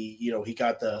he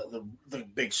got the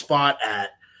big spot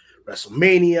at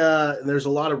WrestleMania. And there's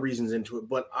a lot of reasons into it,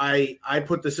 but I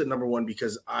put this at number 1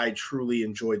 because I truly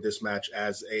enjoyed this match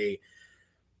as a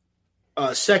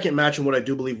second match in what I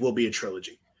do believe will be a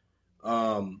trilogy.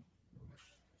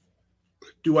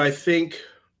 Do I think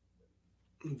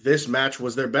this match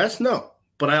was their best? No,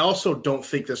 but I also don't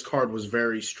think this card was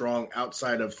very strong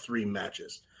outside of 3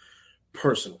 matches,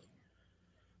 personally.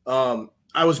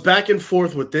 I was back and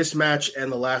forth with this match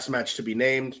and the last match to be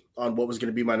named on what was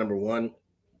going to be my number one.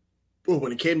 But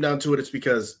when it came down to it, it's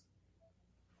because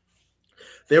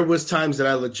there was times that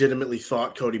I legitimately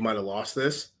thought Cody might have lost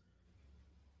this,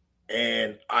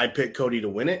 and I picked Cody to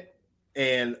win it.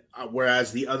 And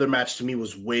whereas the other match to me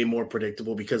was way more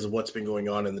predictable because of what's been going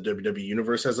on in the WWE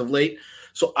universe as of late,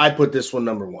 so I put this one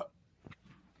number one.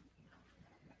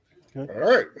 Okay. All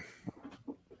right.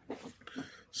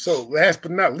 So last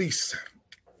but not least,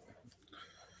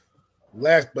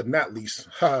 it's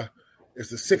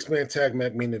the 6-man tag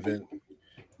match main event.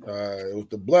 It was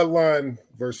the Bloodline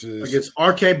versus against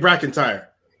RK McIntyre.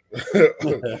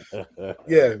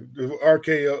 Yeah, RK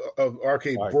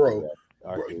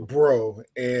Bro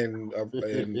and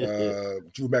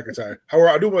Drew McIntyre. However,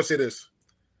 I do want to say this.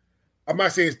 I'm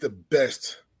not saying it's the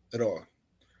best at all.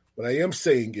 What I am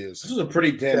saying is this is a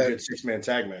pretty damn good 6-man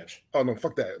tag match. Oh no,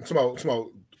 fuck that! It's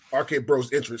about RK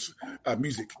Bro's interest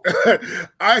music.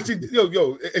 I actually,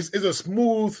 it's a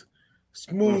smooth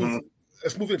intro.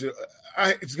 It's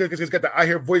got the I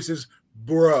hear voices,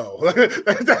 bro.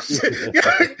 That shit.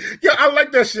 Yeah, I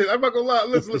like that shit. I'm not gonna lie.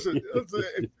 Listen.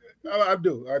 I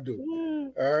do.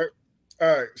 All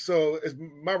right. So it's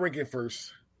my ranking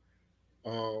first.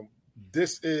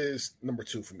 This is number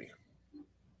 2 for me.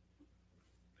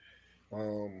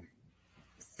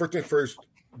 First thing first,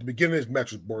 the beginning of this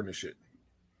match was boring as shit.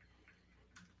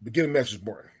 Beginning match was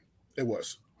boring. It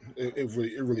was. It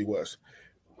really was.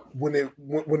 When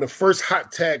the first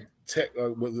hot tag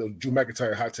when the Drew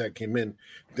McIntyre hot tag came in,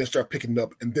 then started picking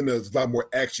up, and then there's a lot more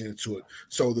action into it.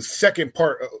 So the second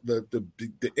part of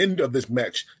the end of this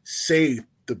match saved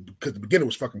because the beginning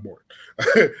was fucking boring.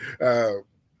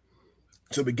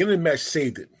 So the beginning of the match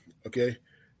saved it. Okay.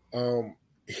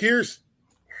 Here's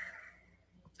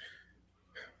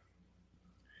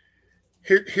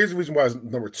the reason why it's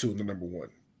number 2 and the number 1.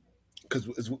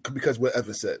 Because what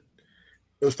Evan said.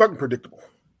 It was fucking predictable.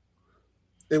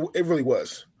 It really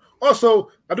was. Also,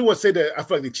 I do want to say that I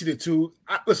feel like they cheated too.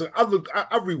 I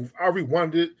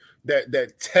rewinded it,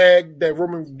 that tag that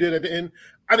Roman did at the end.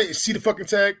 I didn't see the fucking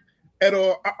tag at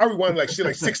all. I rewinded like shit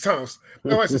like 6 times.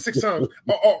 No, I said 6 times.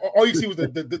 All you see was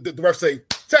the ref say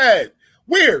tag.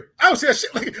 Weird. I don't see that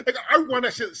shit like I rewind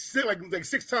that shit like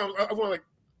 6 times. I want like,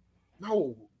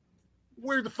 no,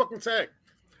 where's the fucking tag?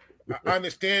 I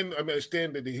understand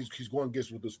that he's going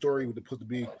against what the story was supposed to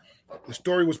be. The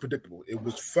story was predictable. It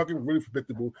was fucking really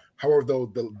predictable. However, though,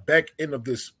 the back end of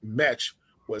this match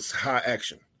was high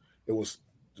action. It was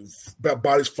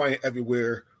bodies flying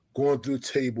everywhere, going through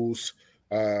tables,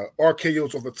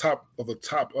 RKOs off the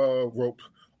top rope,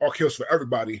 RKOs for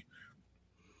everybody.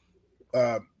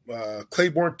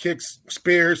 Claymore kicks,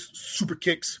 spears, super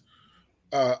kicks.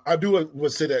 I do want to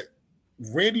say that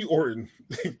Randy Orton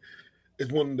is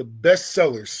one of the best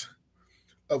sellers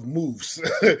of moves.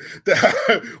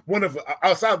 One of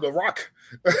outside of the Rock,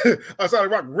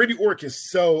 Randy Orton can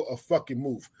sell a fucking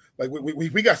move. Like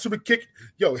we got super kick.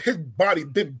 Yo, his body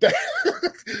did that.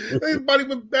 His body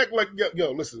went back like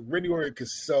yo. Listen, Randy Orton can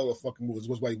sell a fucking move.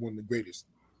 That's why he's one of the greatest.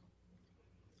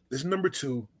 This is number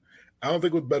 2. I don't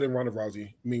think it was better than Ronda Rousey.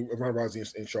 I mean, Ronda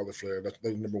Rousey and Charlotte Flair. That's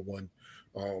number 1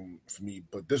 for me.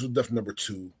 But this was definitely number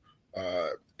 2.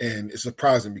 And it's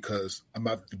surprising because I'm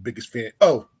not the biggest fan.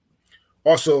 Oh,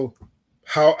 also,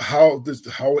 how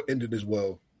it ended as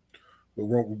well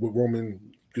with Roman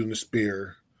doing the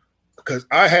spear, because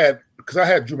I had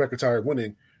Drew McIntyre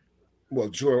winning. Well,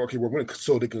 we're winning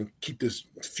so they can keep this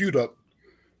feud up.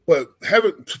 But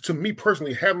to me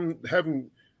personally, having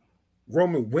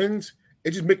Roman wins,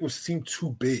 it just makes him seem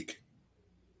too big.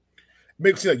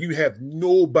 Makes it seem like you have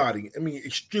nobody. I mean,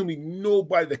 extremely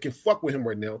nobody that can fuck with him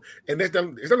right now, and that's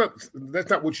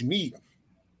not what you need.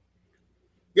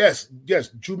 Yes,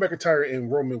 Drew McIntyre and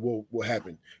Roman will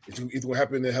happen. It's going to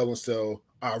happen in Hell in a Cell.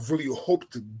 I really hope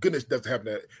to goodness doesn't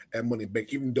happen at Money in the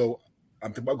Bank, even though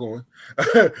I'm thinking about going.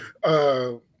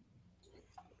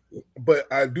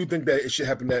 But I do think that it should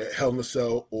happen at Hell in a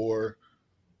Cell or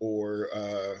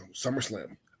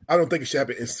SummerSlam. I don't think it should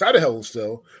happen inside of Hell in a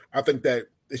Cell. I think that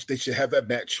they should have that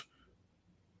match.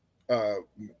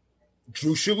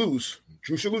 Drew should lose.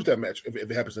 Drew should lose that match if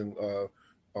it happens in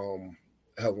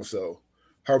Hell in a Cell.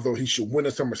 However, he should win a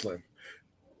SummerSlam.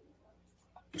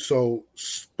 So,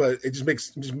 but it just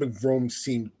makes Rome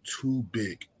seem too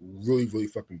big, really, really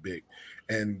fucking big,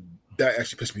 and that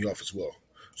actually pissed me off as well.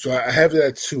 So I have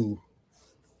that two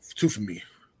for me.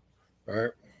 All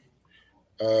right,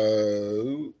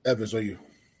 Evans, are you?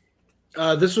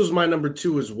 This was my number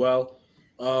 2 as well.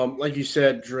 Like you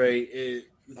said, Dre,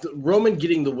 Roman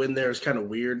getting the win there is kind of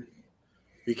weird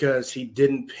because he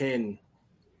didn't pin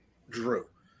Drew.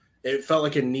 It felt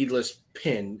like a needless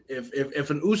pin. If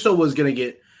an Uso was going to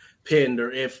get pinned,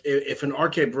 or if an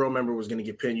RK Bro member was going to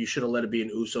get pinned, you should have let it be an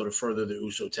Uso to further the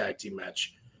Uso tag team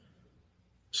match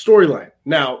storyline.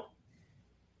 Now,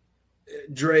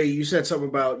 Dre, you said something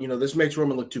about, this makes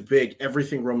Roman look too big.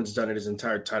 Everything Roman's done in his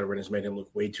entire title run has made him look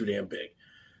way too damn big.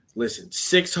 Listen,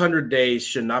 600 days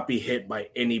should not be hit by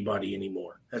anybody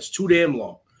anymore. That's too damn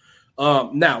long.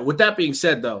 Now, with that being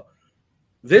said, though,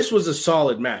 this was a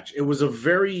solid match. It was a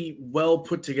very well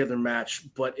put together match,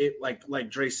 but it, like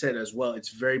Dre said as well, it's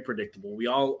very predictable.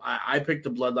 I picked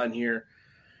the Bloodline here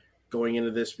going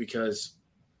into this because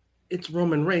it's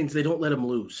Roman Reigns. They don't let him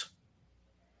lose.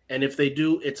 And if they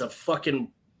do, it's a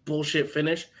fucking bullshit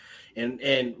finish.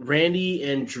 And Randy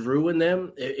and Drew and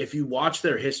them, if you watch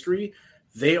their history,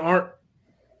 they aren't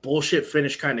bullshit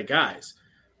finish kind of guys.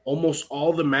 Almost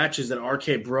all the matches that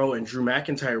RK Bro and Drew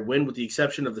McIntyre win, with the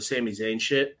exception of the Sami Zayn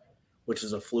shit, which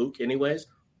is a fluke anyways,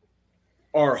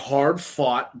 are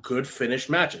hard-fought, good finish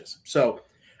matches. So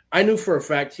I knew for a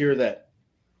fact here that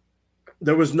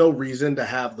there was no reason to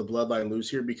have the Bloodline lose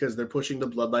here because they're pushing the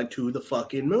Bloodline to the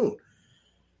fucking moon.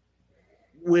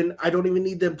 When I don't even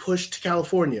need them pushed to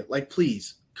California. Like,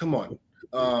 please, come on.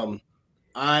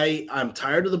 I'm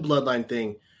tired of the Bloodline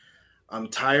thing. I'm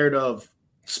tired of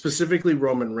specifically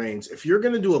Roman Reigns. If you're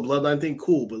going to do a Bloodline thing,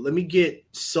 cool, but let me get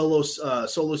Solo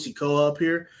Sikoa up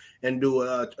here and do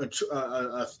a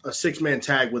 6-man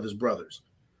tag with his brothers.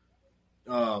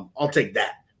 I'll take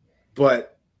that.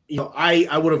 But,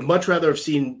 I would have much rather have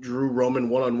seen Drew Roman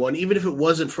one-on-one, even if it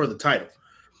wasn't for the title.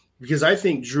 Because I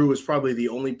think Drew is probably the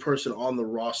only person on the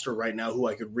roster right now who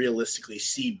I could realistically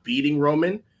see beating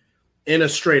Roman in a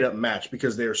straight-up match,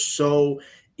 because they're so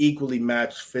equally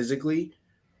matched physically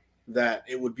that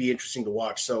it would be interesting to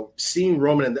watch. So seeing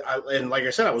Roman, and like I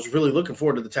said, I was really looking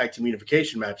forward to the tag team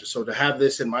unification matches. So to have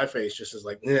this in my face just is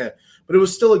like, but it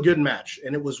was still a good match.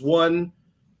 And it was won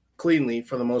cleanly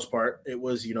for the most part. It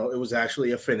was, it was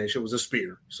actually a finish. It was a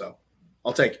spear. So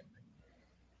I'll take it.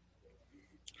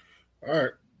 All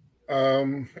right.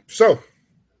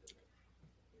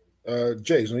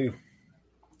 Jay's on you.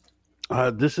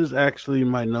 This is actually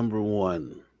my number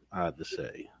one, I have to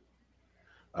say.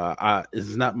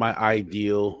 It's not my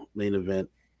ideal main event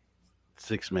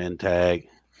 6-man tag,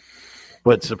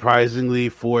 but surprisingly,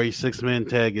 for a 6-man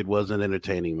tag, it was an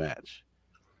entertaining match.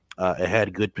 It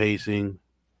had good pacing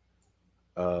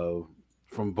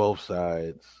from both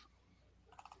sides.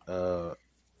 Like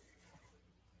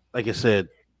you said,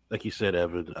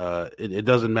 Evan, it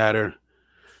doesn't matter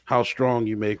how strong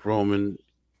you make Roman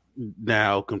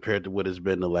now compared to what has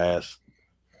been the last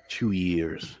 2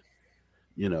 years.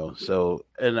 So,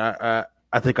 and I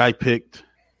think I picked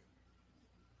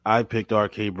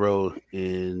RK Bro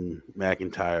in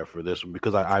McIntyre for this one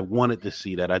because I wanted to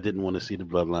see that. I didn't want to see the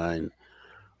Bloodline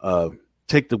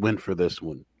take the win for this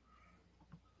one.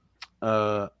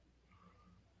 I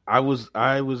was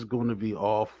going to be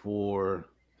all for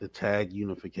the tag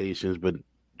unifications, but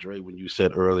Dre, when you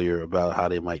said earlier about how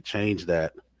they might change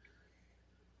that,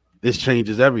 this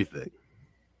changes everything.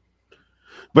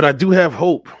 But I do have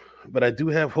hope.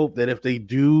 That if they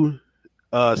do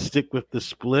stick with the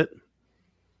split,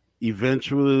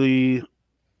 eventually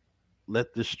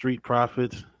let the Street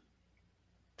Profits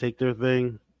take their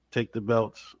thing, take the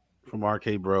belts from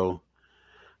RK Bro,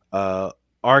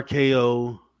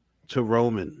 RKO to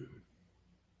Roman.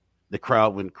 The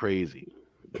crowd went crazy.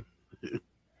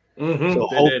 So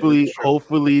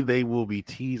hopefully they will be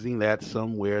teasing that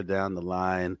somewhere down the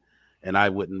line, and I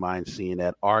wouldn't mind seeing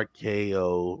that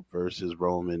RKO versus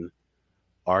Roman.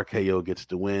 RKO gets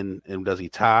the win, and does he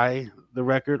tie the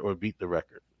record or beat the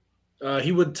record?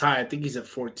 He would tie. I think he's at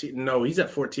 14. No, he's at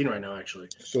 14 right now, actually.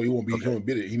 So he won't be. Okay. He won't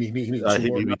beat it. He needs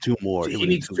two more. He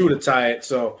needs two to tie it.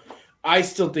 So I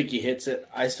still think he hits it.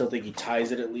 I still think he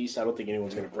ties it at least. I don't think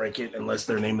anyone's going to break it unless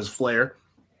their name is Flair.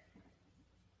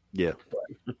 Yeah.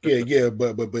 But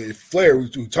if Flair,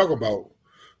 we talk about,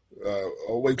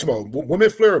 talk about women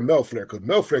Flair or Mel Flair? Because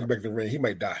Mel Flair back in the ring, he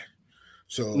might die.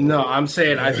 So no, I'm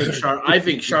saying I think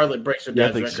Charlotte breaks her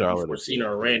dad's record before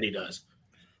Cena or Randy does.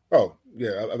 Oh yeah,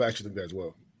 I actually think that as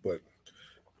well. But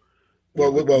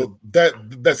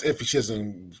that's if she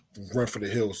doesn't run for the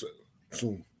hills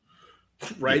soon,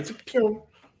 right?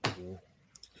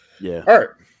 Yeah. All right.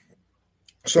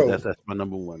 So that's my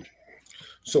number one.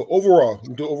 So overall,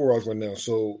 we'll do overalls right now.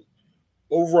 So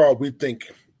overall, we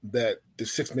think that the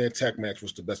 6-man tag match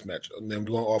was the best match. And I'm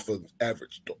going off of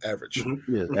average.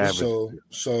 Mm-hmm. Yeah, average.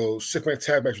 So 6-man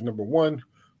tag match was number 1.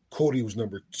 Cody was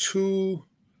number 2.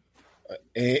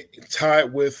 And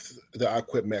tied with the I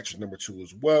Quit match was number 2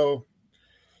 as well.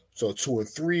 So 2 and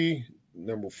 3.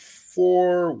 Number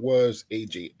 4 was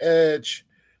AJ Edge.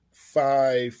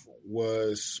 5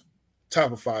 was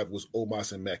top of 5 was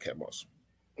Omos and Madcap Moss.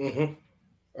 Mm-hmm.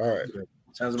 All right,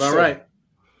 sounds about right.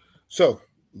 So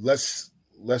let's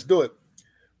do it.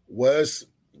 Was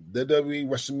the WWE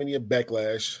WrestleMania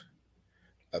Backlash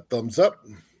a thumbs up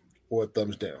or a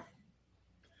thumbs down?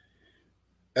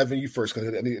 Evan, you first,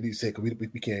 because I need to say, because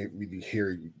we can't really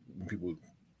hear when people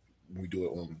when we do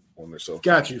it on there. So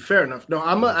got you. Fair enough. No,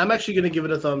 I'm actually going to give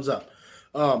it a thumbs up.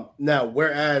 Now,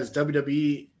 whereas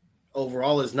WWE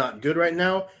overall is not good right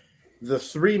now, the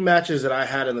 3 matches that I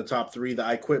had in the top 3, the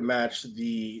I Quit match,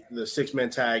 the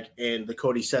 6-man tag, and the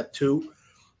Cody Seth 2,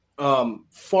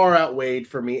 far outweighed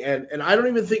for me. And I don't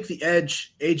even think the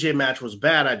Edge AJ match was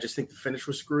bad. I just think the finish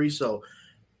was screwy. So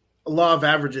a law of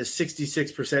averages,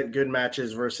 66% good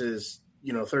matches versus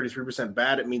 33%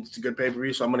 bad. It means it's a good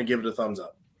pay-per-view. So I'm going to give it a thumbs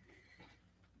up.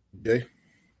 okay.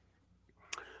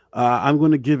 I'm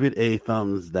going to give it a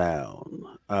thumbs down.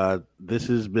 This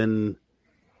has been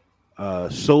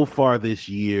so far this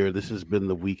year. This has been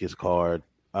the weakest card.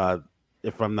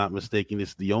 If I'm not mistaken,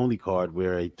 it's the only card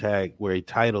where a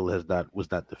title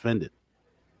was not defended.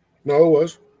 No, it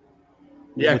was.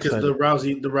 Yeah, because the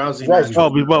Rousey match.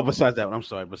 Oh, well, besides that one, I'm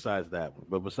sorry. Besides that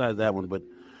one, but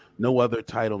no other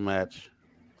title match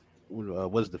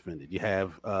was defended. You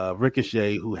have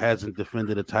Ricochet, who hasn't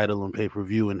defended a title on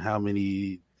pay-per-view in how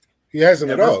many? He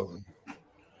hasn't at all.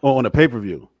 Oh, on a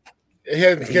pay-per-view. He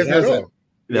hasn't at all.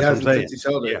 That's what I'm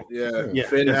saying. Yeah.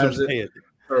 Finn has it,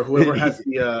 or whoever has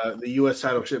the U.S.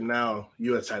 title ship now.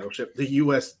 U.S. title ship, the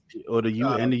U.S. or the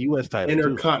U.S. title,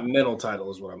 Intercontinental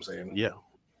title is what I'm saying. Yeah.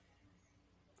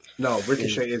 No,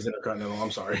 Ricochet is Intercontinental.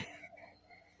 I'm sorry.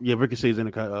 Yeah, Ricochet's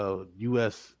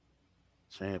U.S.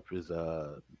 champ is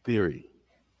Theory.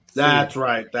 That's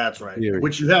right. Theory.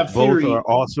 Which you have both Theory. are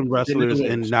awesome wrestlers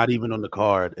and not even on the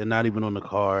card.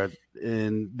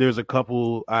 And there's a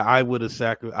couple I would have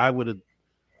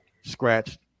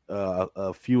scratched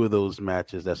a few of those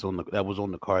matches that was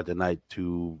on the card tonight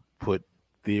to put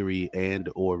Theory and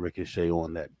or Ricochet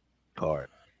on that card.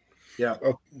 Yeah.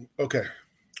 Okay.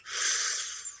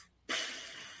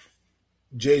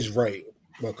 Jay's right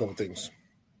about a couple things.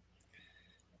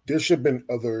 There should have been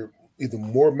either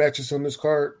more matches on this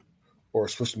card or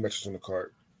special matches on the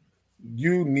card.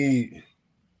 You need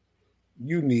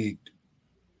the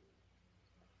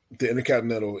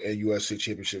Intercontinental and USA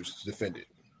championships defended.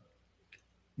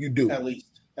 You do. At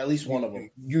least one of them.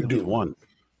 You do. One.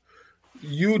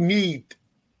 You need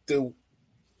the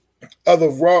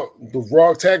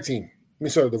Raw tag team.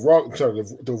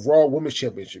 The Raw Women's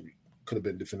Championship could have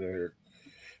been defended here.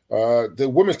 The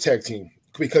women's tag team,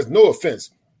 because no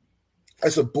offense,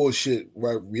 that's a bullshit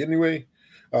rivalry anyway.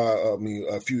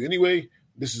 Feud anyway.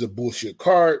 This is a bullshit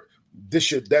card. That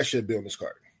should be on this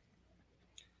card.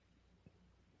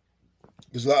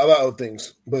 There's a lot of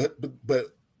things, but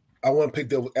I want to pick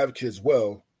devil's advocate as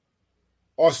well.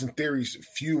 Austin Theory's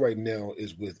feud right now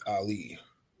is with Ali,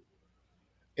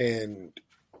 and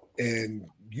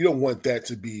you don't want that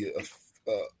to be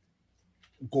a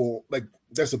goal. Like,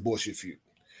 that's a bullshit feud.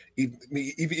 If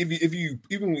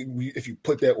you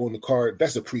put that on the card,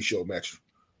 that's a pre-show match.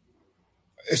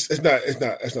 It's not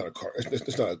a card.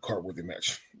 It's not a card-worthy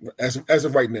match as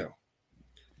of right now.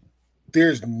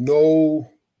 There's no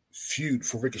feud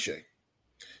for Ricochet.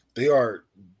 They are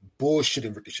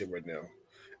bullshitting Ricochet right now,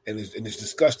 and it's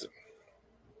disgusting.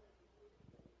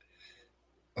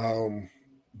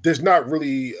 There's not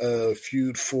really a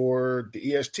feud for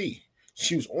the EST.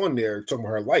 She was on there talking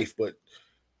about her life, but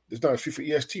there's not a feud for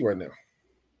EST right now.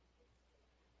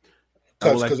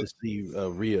 I would like to see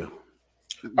Rhea.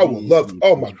 I would love.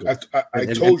 Oh my! I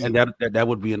told you, and that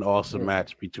would be an awesome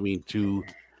match between two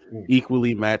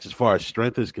equally matched as far as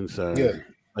strength is concerned. Yeah,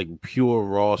 like pure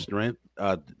raw strength.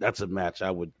 That's a match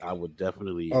I would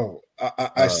definitely. Oh,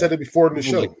 I said it before in the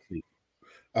show.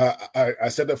 I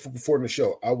said that before in the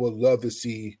show. I would love to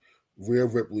see Rhea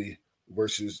Ripley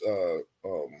versus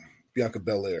Bianca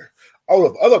Belair. I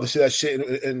would love to see that shit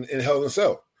in Hell in a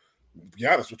Cell. To be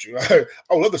honest with you, I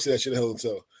would love to see that shit in Hell in a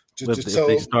Cell.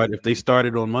 If they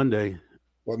started on Monday,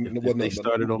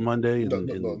 started on Monday.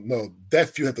 No. That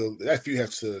feud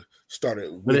has to start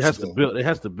it. But it has to build. It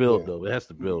has to build, though. It has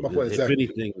to build. Exactly. If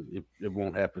anything, it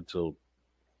won't happen till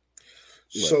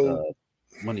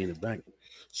Money in the Bank.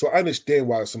 So I understand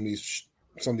why some of these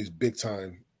big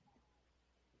time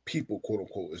people, quote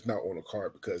unquote, is not on the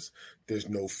card because there's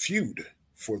no feud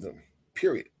for them.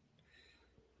 Period.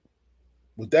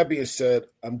 With that being said,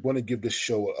 I'm going to give this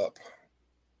show a up.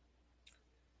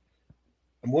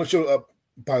 I'm going to show it up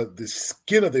by the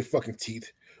skin of their fucking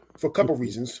teeth for a couple of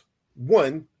reasons.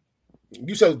 One,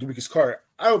 You said it was the weakest card.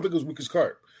 I don't think it was the weakest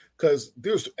card because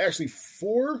there's actually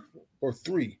 4 or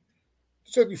 3.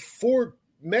 There's actually 4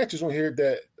 matches on here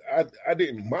that I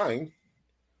didn't mind.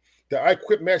 The I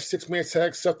Quit match, 6-man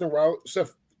tag, Seth and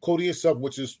Cody and Seth,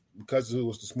 which is because it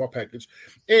was the small package,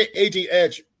 and AJ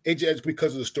Edge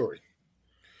because of the story.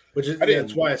 Which is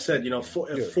that's why I said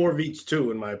 4 beats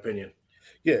 2 in my opinion.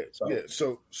 Yeah, yeah.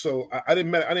 So I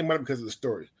didn't mind it because of the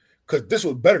story. Because this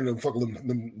was better than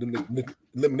fucking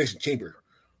Elimination Chamber.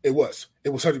 It was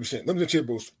 100%. Elimination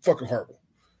Chamber was fucking horrible.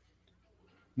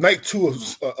 Night 2 of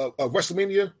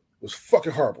WrestleMania was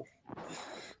fucking horrible.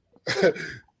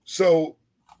 So,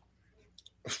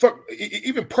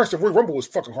 even parts of Royal Rumble was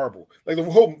fucking horrible. Like the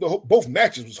whole both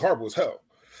matches was horrible as hell.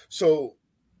 So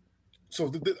I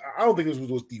don't think this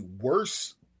was the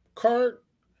worst card.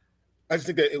 I just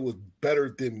think that it was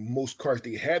better than most cards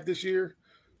they had this year.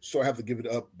 So I have to give it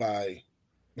up by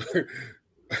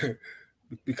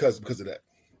because of that.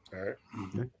 All right.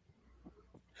 Okay.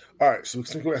 All right. So we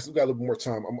got a little bit more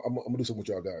time. I'm gonna do something with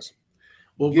y'all guys.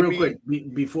 Well, real quick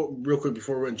before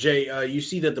we're in, Jay, you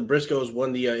see that the Briscoes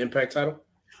won the Impact title?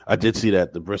 I did see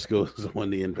that the Briscoes won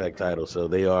the Impact title, so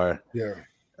they are. Yeah.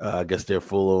 I guess they're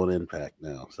full on Impact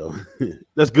now, so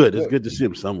that's good. It's good to see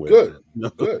them somewhere. Good.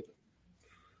 Good.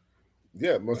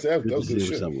 Yeah, that was good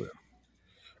shit. Somewhere.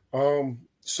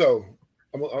 So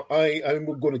I'm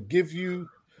going to give you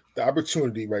the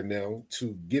opportunity right now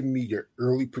to give me your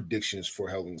early predictions for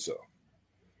Hell in a Cell.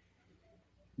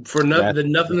 For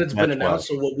nothing that's been announced,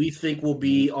 so what we think will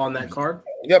be on that card?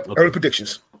 Yep, okay. Early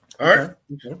predictions. All right.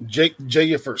 Okay. Jay,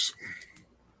 you're first.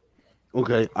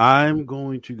 Okay, I'm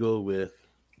going to go with,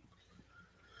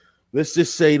 let's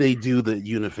just say they do the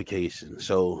unification.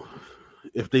 So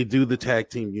if they do the tag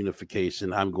team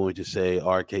unification, I'm going to say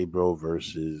RK Bro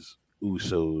versus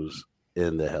Usos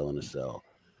in the Hell in a Cell.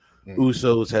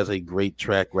 Usos has a great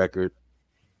track record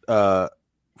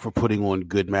for putting on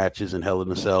good matches in Hell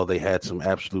in a Cell. They had some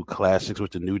absolute classics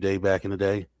with the New Day back in the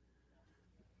day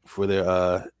for their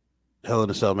Hell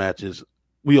in a Cell matches.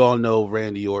 We all know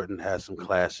Randy Orton has some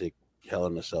classic Hell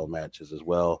in a Cell matches as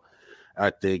well.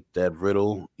 I think that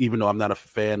Riddle, even though I'm not a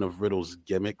fan of Riddle's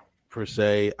gimmick per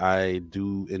se, I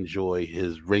do enjoy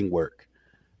his ring work.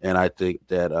 And I think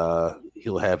that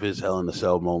he'll have his Hell in a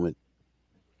Cell moment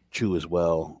too as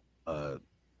well,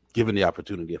 given the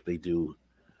opportunity if they do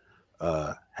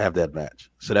have that match.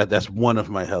 So that's one of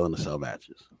my Hell in a Cell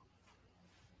matches.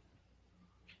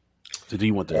 So do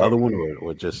you want the other one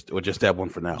or just that one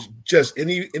for now? Just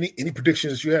any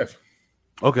predictions you have.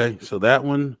 Okay, so that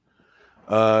one,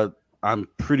 I'm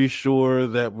pretty sure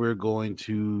that we're going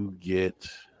to get,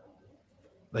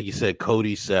 like you said,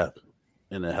 Cody Seth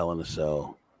in the Hell in a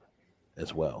Cell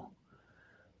as well.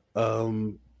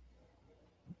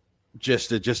 Just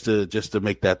to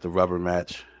make that the rubber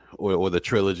match or the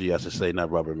trilogy, I should say, not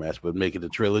rubber match, but make it a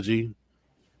trilogy.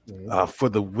 For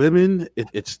the women,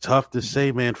 it's tough to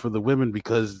say, man, for the women,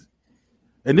 because,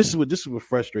 and this is what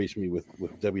frustrates me with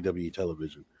WWE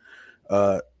television.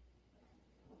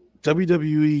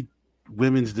 WWE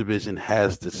women's division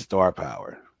has the star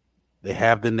power. They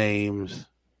have the names.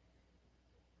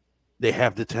 They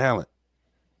have the talent.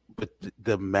 But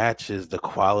the matches, the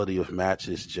quality of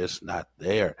matches, just not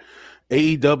there.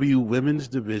 AEW women's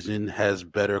division has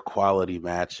better quality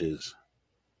matches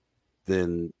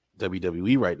than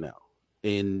WWE right now.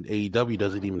 And AEW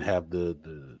doesn't even have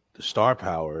the star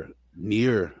power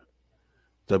near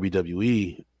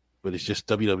WWE, but it's just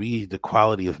WWE, the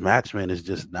quality of match, man, is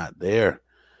just not there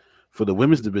for the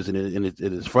women's division. And it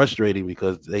is frustrating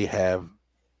because they have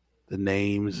the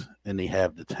names and they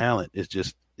have the talent.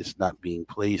 It's not being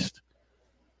placed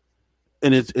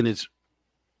in its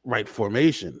right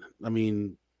formation. I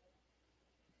mean,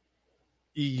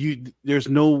 there's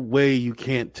no way you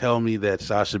can't tell me that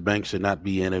Sasha Banks should not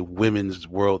be in a women's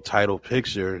world title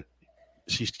picture.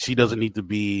 She doesn't need to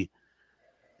be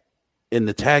in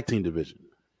the tag team division.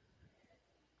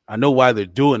 I know why they're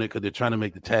doing it, because they're trying to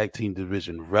make the tag team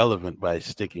division relevant by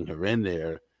sticking her in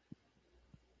there.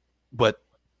 But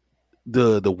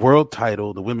the world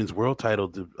title, the women's world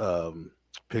title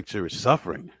picture is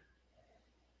suffering.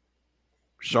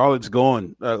 Charlotte's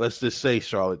going. Let's just say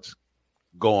Charlotte's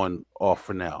going off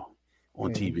for now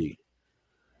on TV.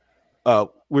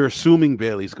 We're assuming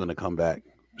Bayley's going to come back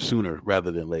sooner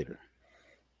rather than later.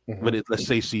 But let's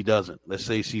say she doesn't. Let's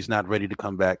say she's not ready to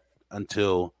come back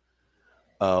until,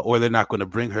 or they're not going to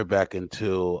bring her back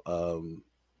until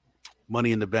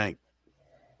Money in the Bank.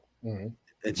 And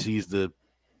she's the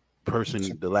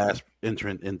last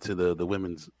entrant into the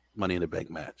women's Money in the Bank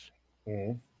match.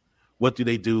 What do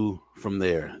they do from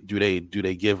there? Do they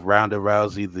give Ronda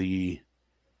Rousey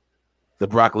the the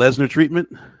Brock Lesnar treatment.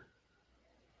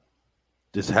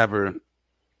 Just have her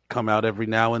come out every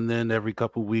now and then, every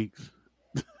couple weeks.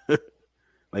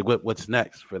 Like what's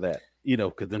next for that?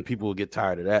 Because then people will get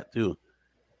tired of that too.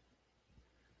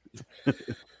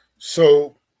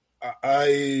 So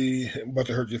I am about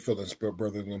to hurt your feelings,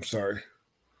 brother, and I'm sorry.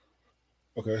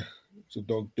 Okay, so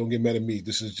don't get mad at me.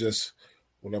 This is just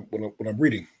when I'm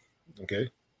reading. Okay.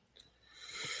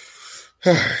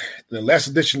 In the last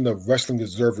edition of Wrestling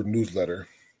Observer newsletter,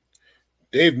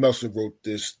 Dave Meltzer wrote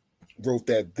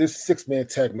that this 6-man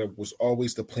tag match was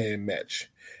always the planned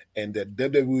match, and that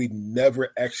WWE never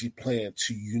actually planned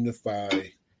to unify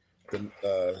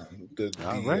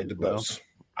the belts.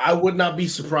 I would not be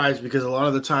surprised because a lot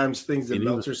of the times things that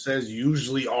Meltzer says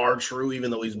usually are true,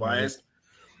 even though he's biased.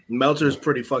 Meltzer is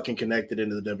pretty fucking connected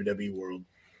into the WWE world.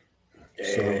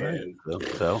 So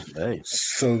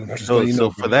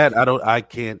for that, I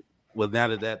can't. Well, now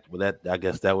that I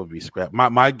guess that would be scrapped.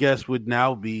 My guess would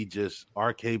now be just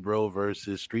RK Bro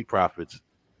versus Street Profits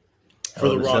for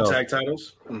the Raw tag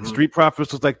titles. Mm-hmm. Street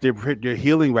Profits looks like they're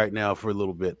healing right now for a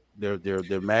little bit.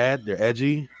 They're mad. They're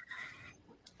edgy.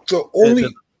 So only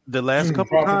the last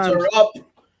couple times are up.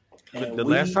 The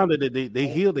last time that they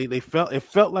healed, it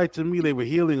felt like to me they were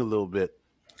healing a little bit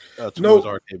towards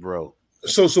RK Bro.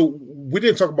 So we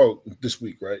didn't talk about this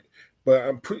week, right?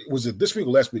 But was it this week or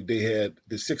last week? They had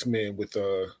the 6-man with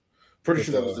pretty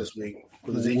sure that was this week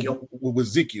with Ezekiel. With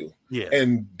Ezekiel, yeah,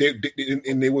 and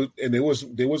they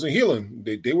wasn't healing.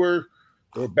 They were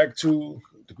back to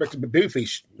the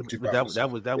babyface.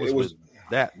 That was with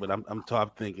that, but I'm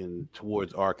thinking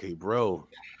towards RK Bro.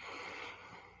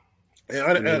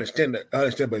 And I understand that.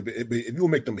 But if you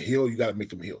make them heal, you got to make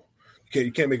them heal. You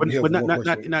can't make them heal. But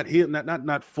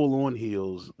not full on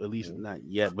heels, at least not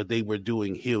yet. But they were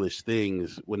doing heelish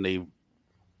things when they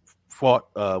fought.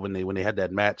 When they had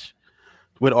that match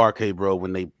with RK Bro,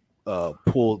 when they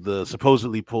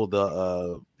supposedly pulled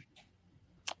the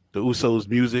Usos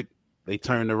music. They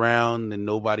turned around and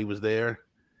nobody was there,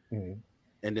 and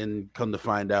then come to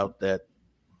find out that.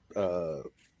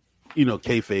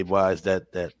 Kayfabe wise,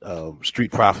 that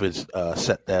Street Profits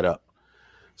set that up,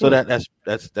 so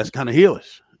that's kind of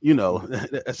heelish.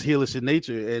 That's heelish in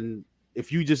nature. And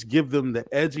if you just give them the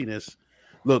edginess,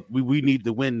 look, we need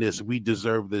to win this. We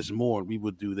deserve this more. We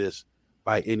would do this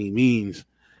by any means.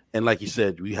 And like you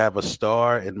said, we have a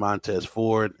star in Montez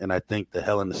Ford, and I think the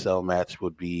Hell in a Cell match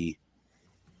would be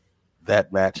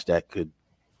that match that could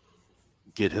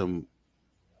get him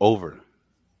over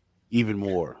even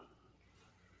more.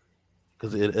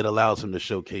 Because it allows him to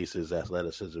showcase his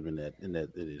athleticism in that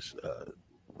it is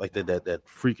like that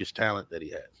freakish talent that he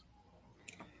has.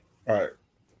 All right,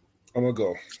 I'm gonna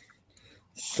go.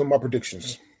 Some of my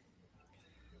predictions.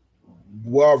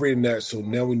 While reading that, so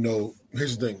now we know.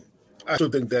 Here's the thing. I still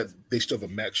think that they still have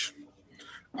a match.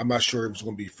 I'm not sure if it's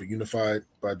going to be for Unified,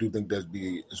 but I do think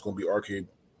it's going to be RK.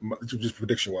 Just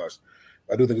prediction wise,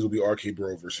 I do think it's going to be RK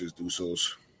Bro versus the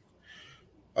Usos.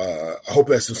 I hope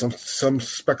that's some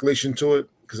speculation to it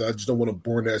because I just don't want a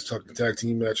boring ass tag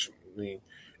team match. I mean,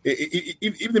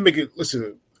 even to make it.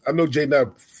 Listen, I know Jay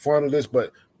not fond of this,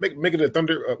 but make it a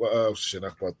Thunder. Not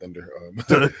about Thunder.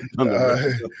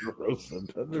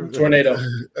 Tornado.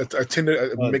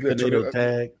 Make it a tornado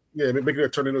tag. Yeah, make it a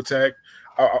tornado tag,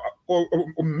 or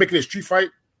make it a street fight.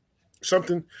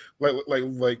 Something like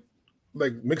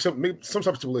make some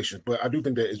type of stipulation. But I do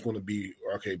think that it's going to be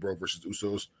RK Bro versus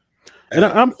Usos. And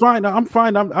I'm fine.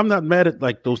 I'm not mad at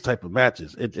like those type of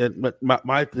matches. But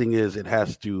my thing is, it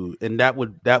has to, and that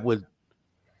would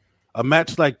a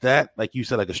match like that, like you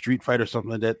said, like a street fight or something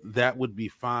like that, that would be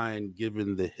fine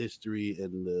given the history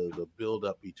and the build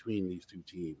up between these two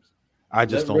teams. I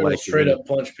just don't like straight up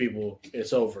punch people.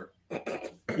 It's over.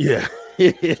 Yeah.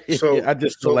 So I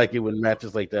just don't like it when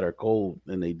matches like that are cold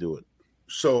and they do it.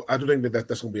 So I do think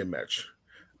that's going to be a match.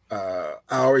 I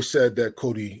already said that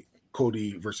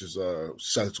Cody versus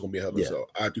Seth is going to be a Hell in a Cell.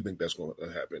 I do think that's going to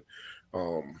happen.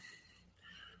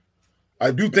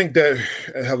 I do think that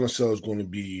Hell in a Cell is going to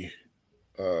be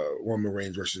Roman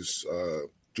Reigns versus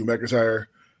Drew McIntyre.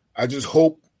 I just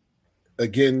hope,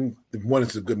 again, one,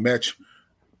 it's a good match,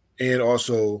 and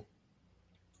also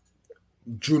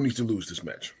Drew needs to lose this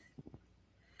match.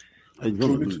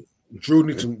 Drew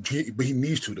needs to, but he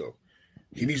needs to though.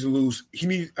 He needs to lose. He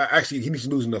needs to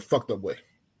lose in a fucked up way.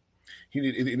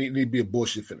 It need to be a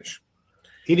bullshit finish.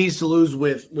 He needs to lose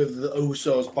with the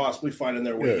Usos possibly finding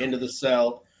their way into the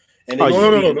cell. And no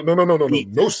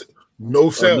cell. No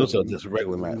cell, just a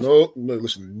regular match. No,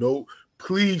 listen, no.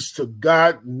 Please, to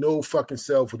God, no fucking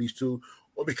cell for these two,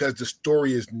 or because the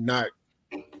story is not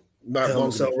Hell in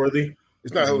a Cell worthy.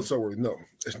 It's not Hell in a Cell worthy. No,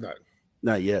 it's not.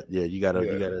 Not yet. Yeah, you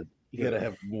gotta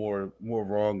have more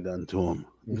wrong done to him.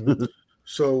 Mm-hmm.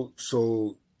 So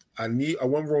I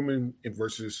want Roman in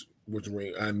versus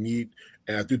ring.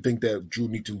 And I do think that Drew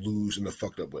need to lose in a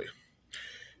fucked up way.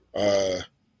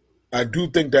 I do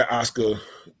think that Asuka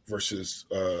versus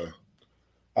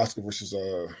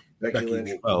Becky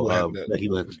Lynch. will happen. Becky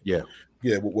Lynch. Yeah,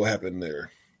 what will happen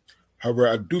there? However,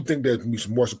 I do think there's gonna be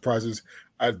some more surprises.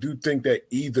 I do think that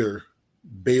either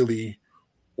Bayley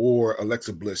or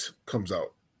Alexa Bliss comes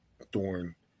out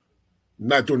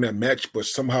not during that match, but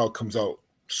somehow comes out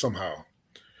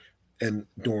and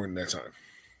during that time.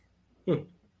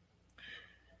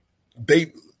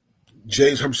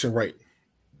 Jay's 100% right.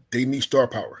 They need star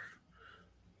power.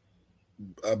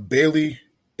 Bayley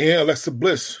and Alexa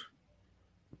Bliss.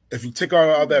 If you take out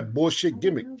all that bullshit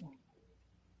gimmick,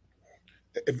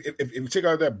 if you take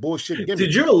out that bullshit gimmick,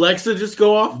 did your Alexa just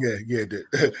go off? Yeah, it did.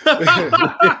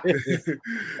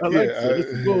 Alexa, this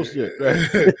is bullshit.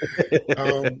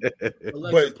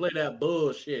 Alexa, play that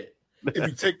bullshit.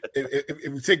 If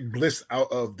you take Bliss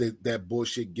out of that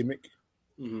bullshit gimmick,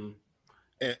 and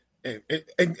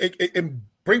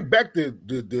bring back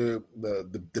the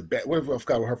whatever I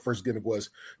forgot what her first gimmick was.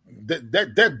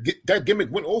 That gimmick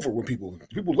went over when people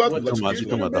loved it. You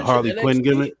talking about the Harley Quinn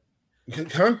gimmick?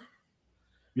 Huh?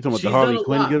 You talking about the Harley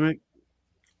Quinn gimmick?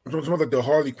 I'm talking about the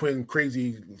Harley Quinn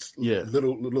crazy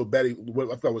little baddie, what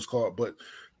I forgot what it was called, but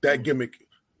that gimmick,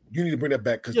 you need to bring that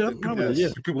back because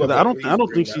people love it. I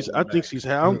don't think she's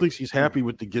happy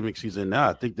with the gimmick she's in now.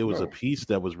 I think there was a piece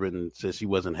that was written that said she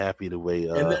wasn't happy the way.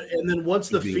 And then once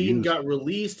the Fiend got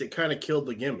released, it kind of killed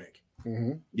the gimmick.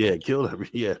 Mm-hmm. Yeah, it killed her.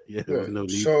 Yeah. No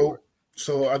need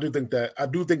so I do think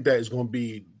that is going to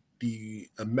be the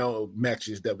amount of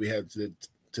matches that we had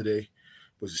today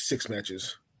was 6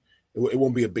 matches. It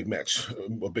won't be a big match,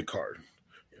 a big card.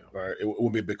 Yeah. All right, it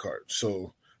won't be a big card.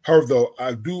 So, however, though,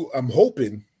 I'm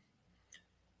hoping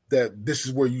that this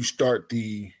is where you start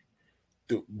the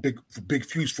big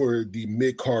fuse for the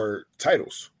mid card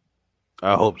titles.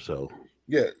 I hope so.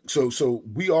 Yeah. So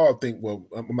we all think. Well,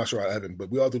 I'm not sure I haven't,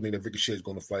 but we all think that Ricochet is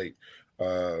going to fight.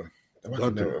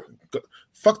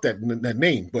 Fuck that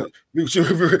name, but Ricochet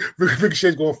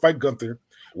is going to fight Gunther.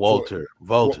 Walter.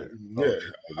 Yeah,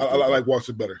 I like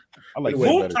Walter better. I like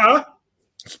Walter better.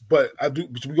 But I do.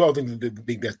 But we all think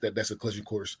that's a collision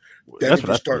course. That's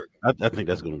what I start. I think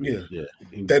that's going to be. Yeah.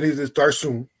 That needs to start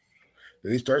soon.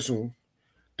 That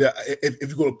if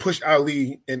you're going to push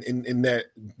Ali in that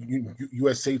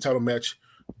USA title match,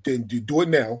 then do it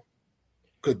now.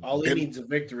 Ali needs a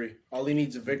victory. Ali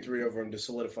needs a victory over him to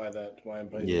solidify that.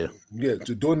 Yeah.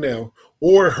 To do it now,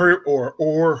 or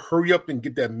hurry up and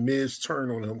get that Miz turn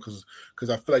on him because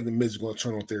I feel like the Miz is going to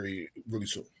turn on Theory really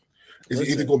soon. It's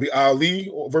either going to be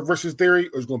Ali versus Theory,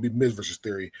 or it's going to be Miz versus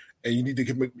Theory. And you need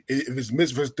to if it's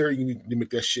Miz versus Theory, you need to make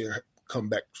that shit come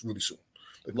back really soon.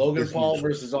 Logan Paul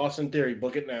versus Austin Theory.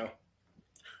 Book it now.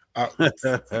 All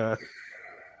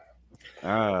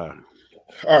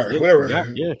right,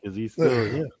 whatever. Yeah, because he's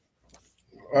still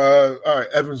all right,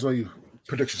 Evans, on you.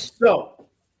 Predictions. So,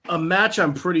 a match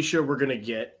I'm pretty sure we're gonna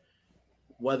get,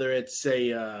 whether it's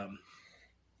a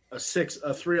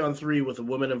 3-on-3 with a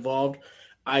woman involved.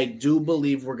 I do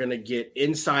believe we're gonna get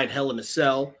inside Hell in a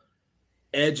Cell,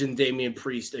 Edge and Damian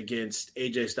Priest against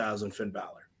AJ Styles and Finn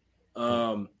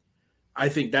Balor. I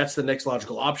think that's the next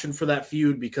logical option for that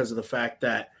feud because of the fact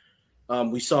that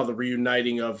we saw the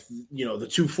reuniting of the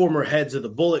two former heads of the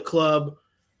Bullet Club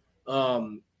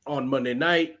on Monday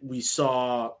night. We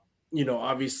saw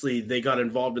obviously they got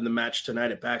involved in the match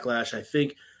tonight at Backlash. I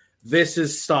think this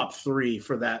is stop 3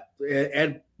 for that,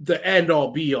 and the end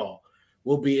all be all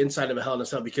will be inside of a Hell in a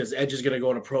Cell because Edge is going to go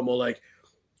on a promo like,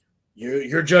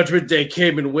 your judgment day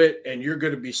came and went, and you're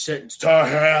going to be sentenced to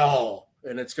hell,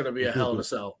 and it's going to be a Hell in a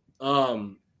Cell.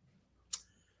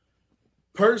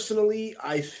 Personally,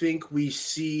 I think we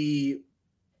see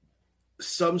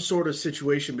some sort of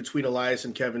situation between Elias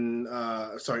and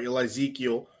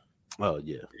Ezekiel. Oh,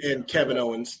 yeah. And Kevin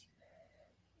Owens.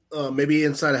 Maybe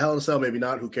inside a Hell in a Cell, maybe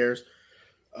not. Who cares?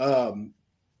 I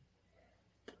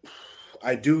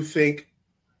do think,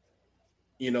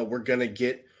 we're going to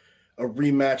get a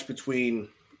rematch between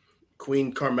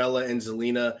Queen Carmella and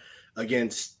Zelina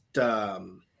against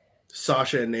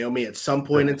Sasha and Naomi at some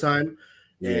point in time.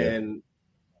 Yeah. And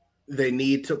they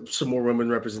need some more women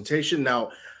representation.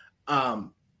 Now,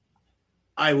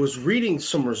 I was reading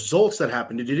some results that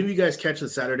happened. Did any of you guys catch the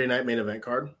Saturday night main event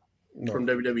card from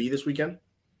WWE this weekend?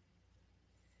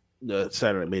 The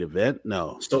Saturday main event?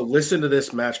 No. So listen to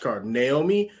this match card.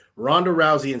 Naomi, Ronda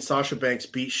Rousey, and Sasha Banks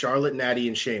beat Charlotte, Natty,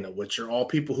 and Shayna, which are all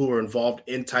people who are involved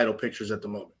in title pictures at the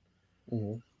moment.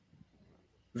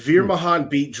 Mm-hmm. Veer Mahan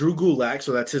beat Drew Gulak,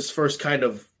 so that's his first kind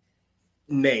of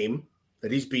name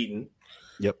that he's beaten.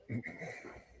 Yep.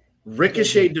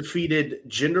 Ricochet defeated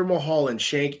Jinder Mahal and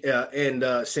Sami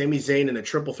Zayn in a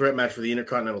triple threat match for the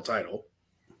Intercontinental title.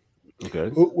 Okay.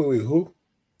 Who?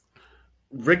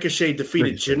 Ricochet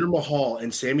defeated Jinder Mahal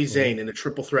and Sami Zayn in a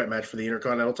triple threat match for the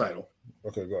Intercontinental title.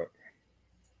 Okay, go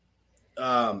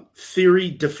ahead.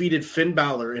 Theory defeated Finn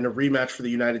Balor in a rematch for the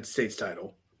United States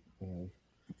title. Mm-hmm.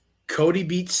 Cody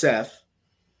beat Seth.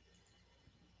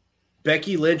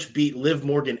 Becky Lynch beat Liv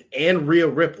Morgan and Rhea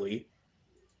Ripley.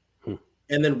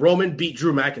 And then Roman beat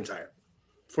Drew McIntyre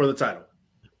for the title.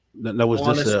 Now, was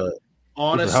this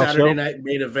on a Saturday night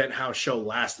main event house show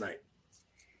last night?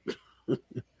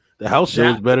 The house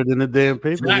show is better than the damn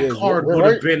paper. That card would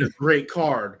have been a great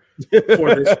card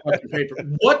for this fucking paper.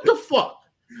 What the fuck?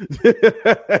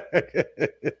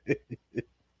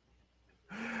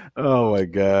 Oh my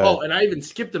god! Oh, and I even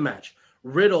skipped a match.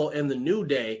 Riddle and the New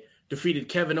Day defeated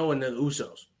Kevin Owens and the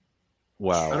Usos.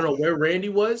 Wow! I don't know where Randy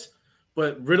was,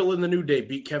 but Riddle and the New Day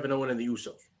beat Kevin Owens and the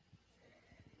Usos.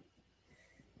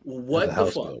 What the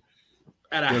fuck?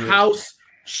 At a house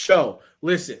show.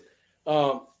 Listen,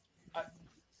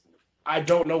 I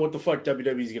don't know what the fuck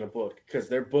WWE is going to book because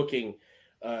their booking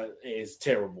is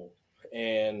terrible.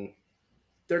 And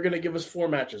they're going to give us 4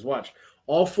 matches. Watch.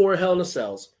 All 4 Hell in a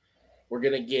Cells. We're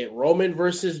going to get Roman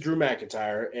versus Drew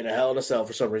McIntyre in a Hell in a Cell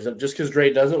for some reason, just because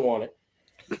Dre doesn't want it.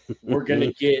 We're going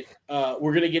to get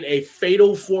a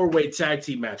fatal 4-way tag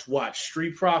team match. Watch.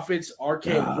 Street Profits,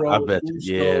 Arcade Bro,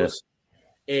 Usos,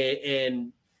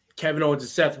 and Kevin Owens and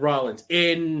Seth Rollins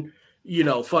in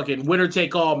fucking winner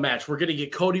take all match. We're gonna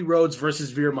get Cody Rhodes versus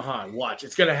Veer Mahan. Watch,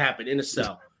 it's gonna happen in a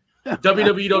cell.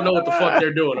 WWE don't know what the fuck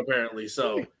they're doing apparently.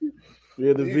 So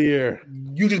Veer the Veer.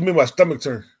 You just made my stomach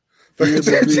turn. You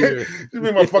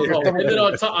made my fucking stomach. And then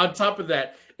on top of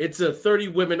that, it's a 30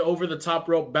 women over the top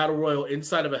rope battle royal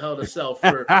inside of a Hell in a Cell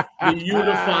for the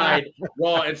unified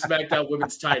Raw and SmackDown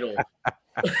Women's title.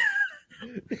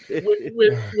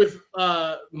 with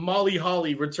Molly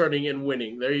Holly returning and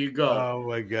winning. There you go. Oh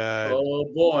my god. Oh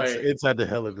boy. It's inside the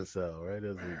Hell in a Cell, right?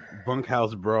 There's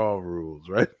bunkhouse brawl rules,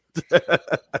 right?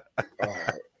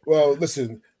 Well,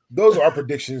 listen, those are our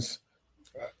predictions.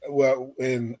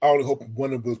 And I only hope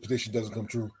one of those predictions doesn't come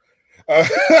true. All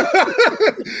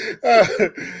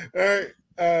right.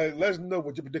 Let us know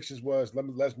what your predictions was. Let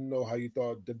us know how you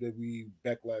thought WWE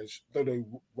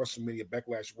WrestleMania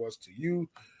Backlash was to you.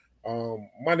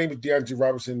 My name is DeAndre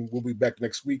Robinson. We'll be back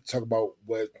next week to talk about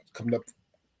what coming up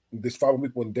this following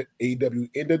week on AEW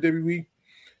and WWE.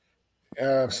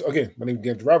 So again, my name is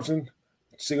DeAndre Robinson.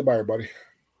 Say goodbye, everybody.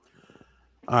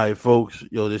 All right, folks.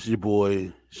 Yo, this is your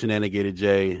boy Shenanigator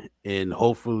J, and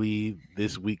hopefully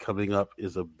this week coming up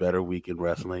is a better week in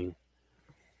wrestling.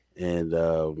 And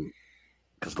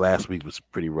because last week was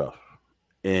pretty rough,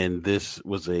 and this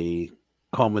was a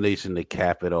culmination to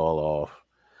cap it all off.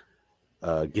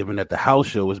 Given that the house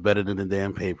show was better than the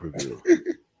damn pay-per-view.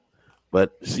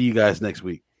 But see you guys next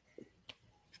week.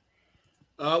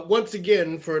 Once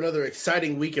again, for another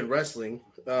exciting week in wrestling,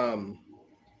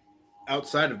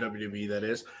 outside of WWE, that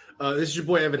is. This is your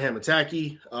boy, Evan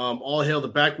Hamataki. All hail the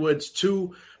Backwoods.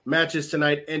 2 matches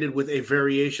tonight ended with a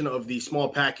variation of the small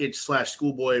package /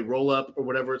 schoolboy roll-up or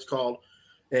whatever it's called.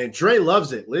 And Dre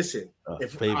loves it. Listen,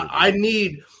 I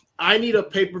need a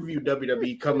pay-per-view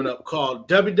WWE coming up called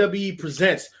WWE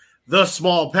Presents The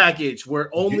Small Package, where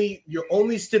your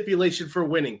only stipulation for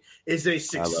winning is a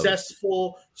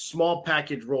successful small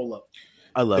package roll-up.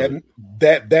 I love it.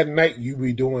 That night you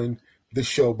be doing the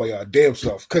show by your damn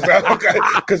self, because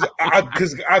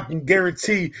I can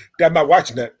guarantee that I'm not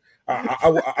watching that.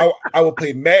 I will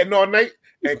play Madden all night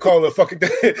and call a fucking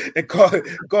day and call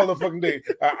a fucking day.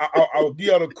 I'll be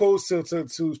on the coast to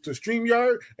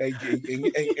StreamYard and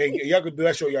y'all can do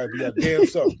that show y'all be your damn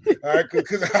self. All right,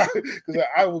 because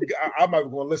I'm not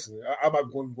going to listen. I'm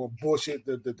not going to bullshit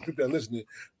the people that are listening.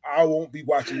 I won't be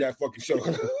watching that fucking show.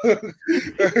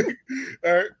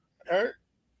 All right.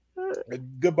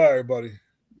 Goodbye, everybody.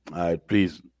 All right,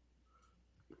 peace.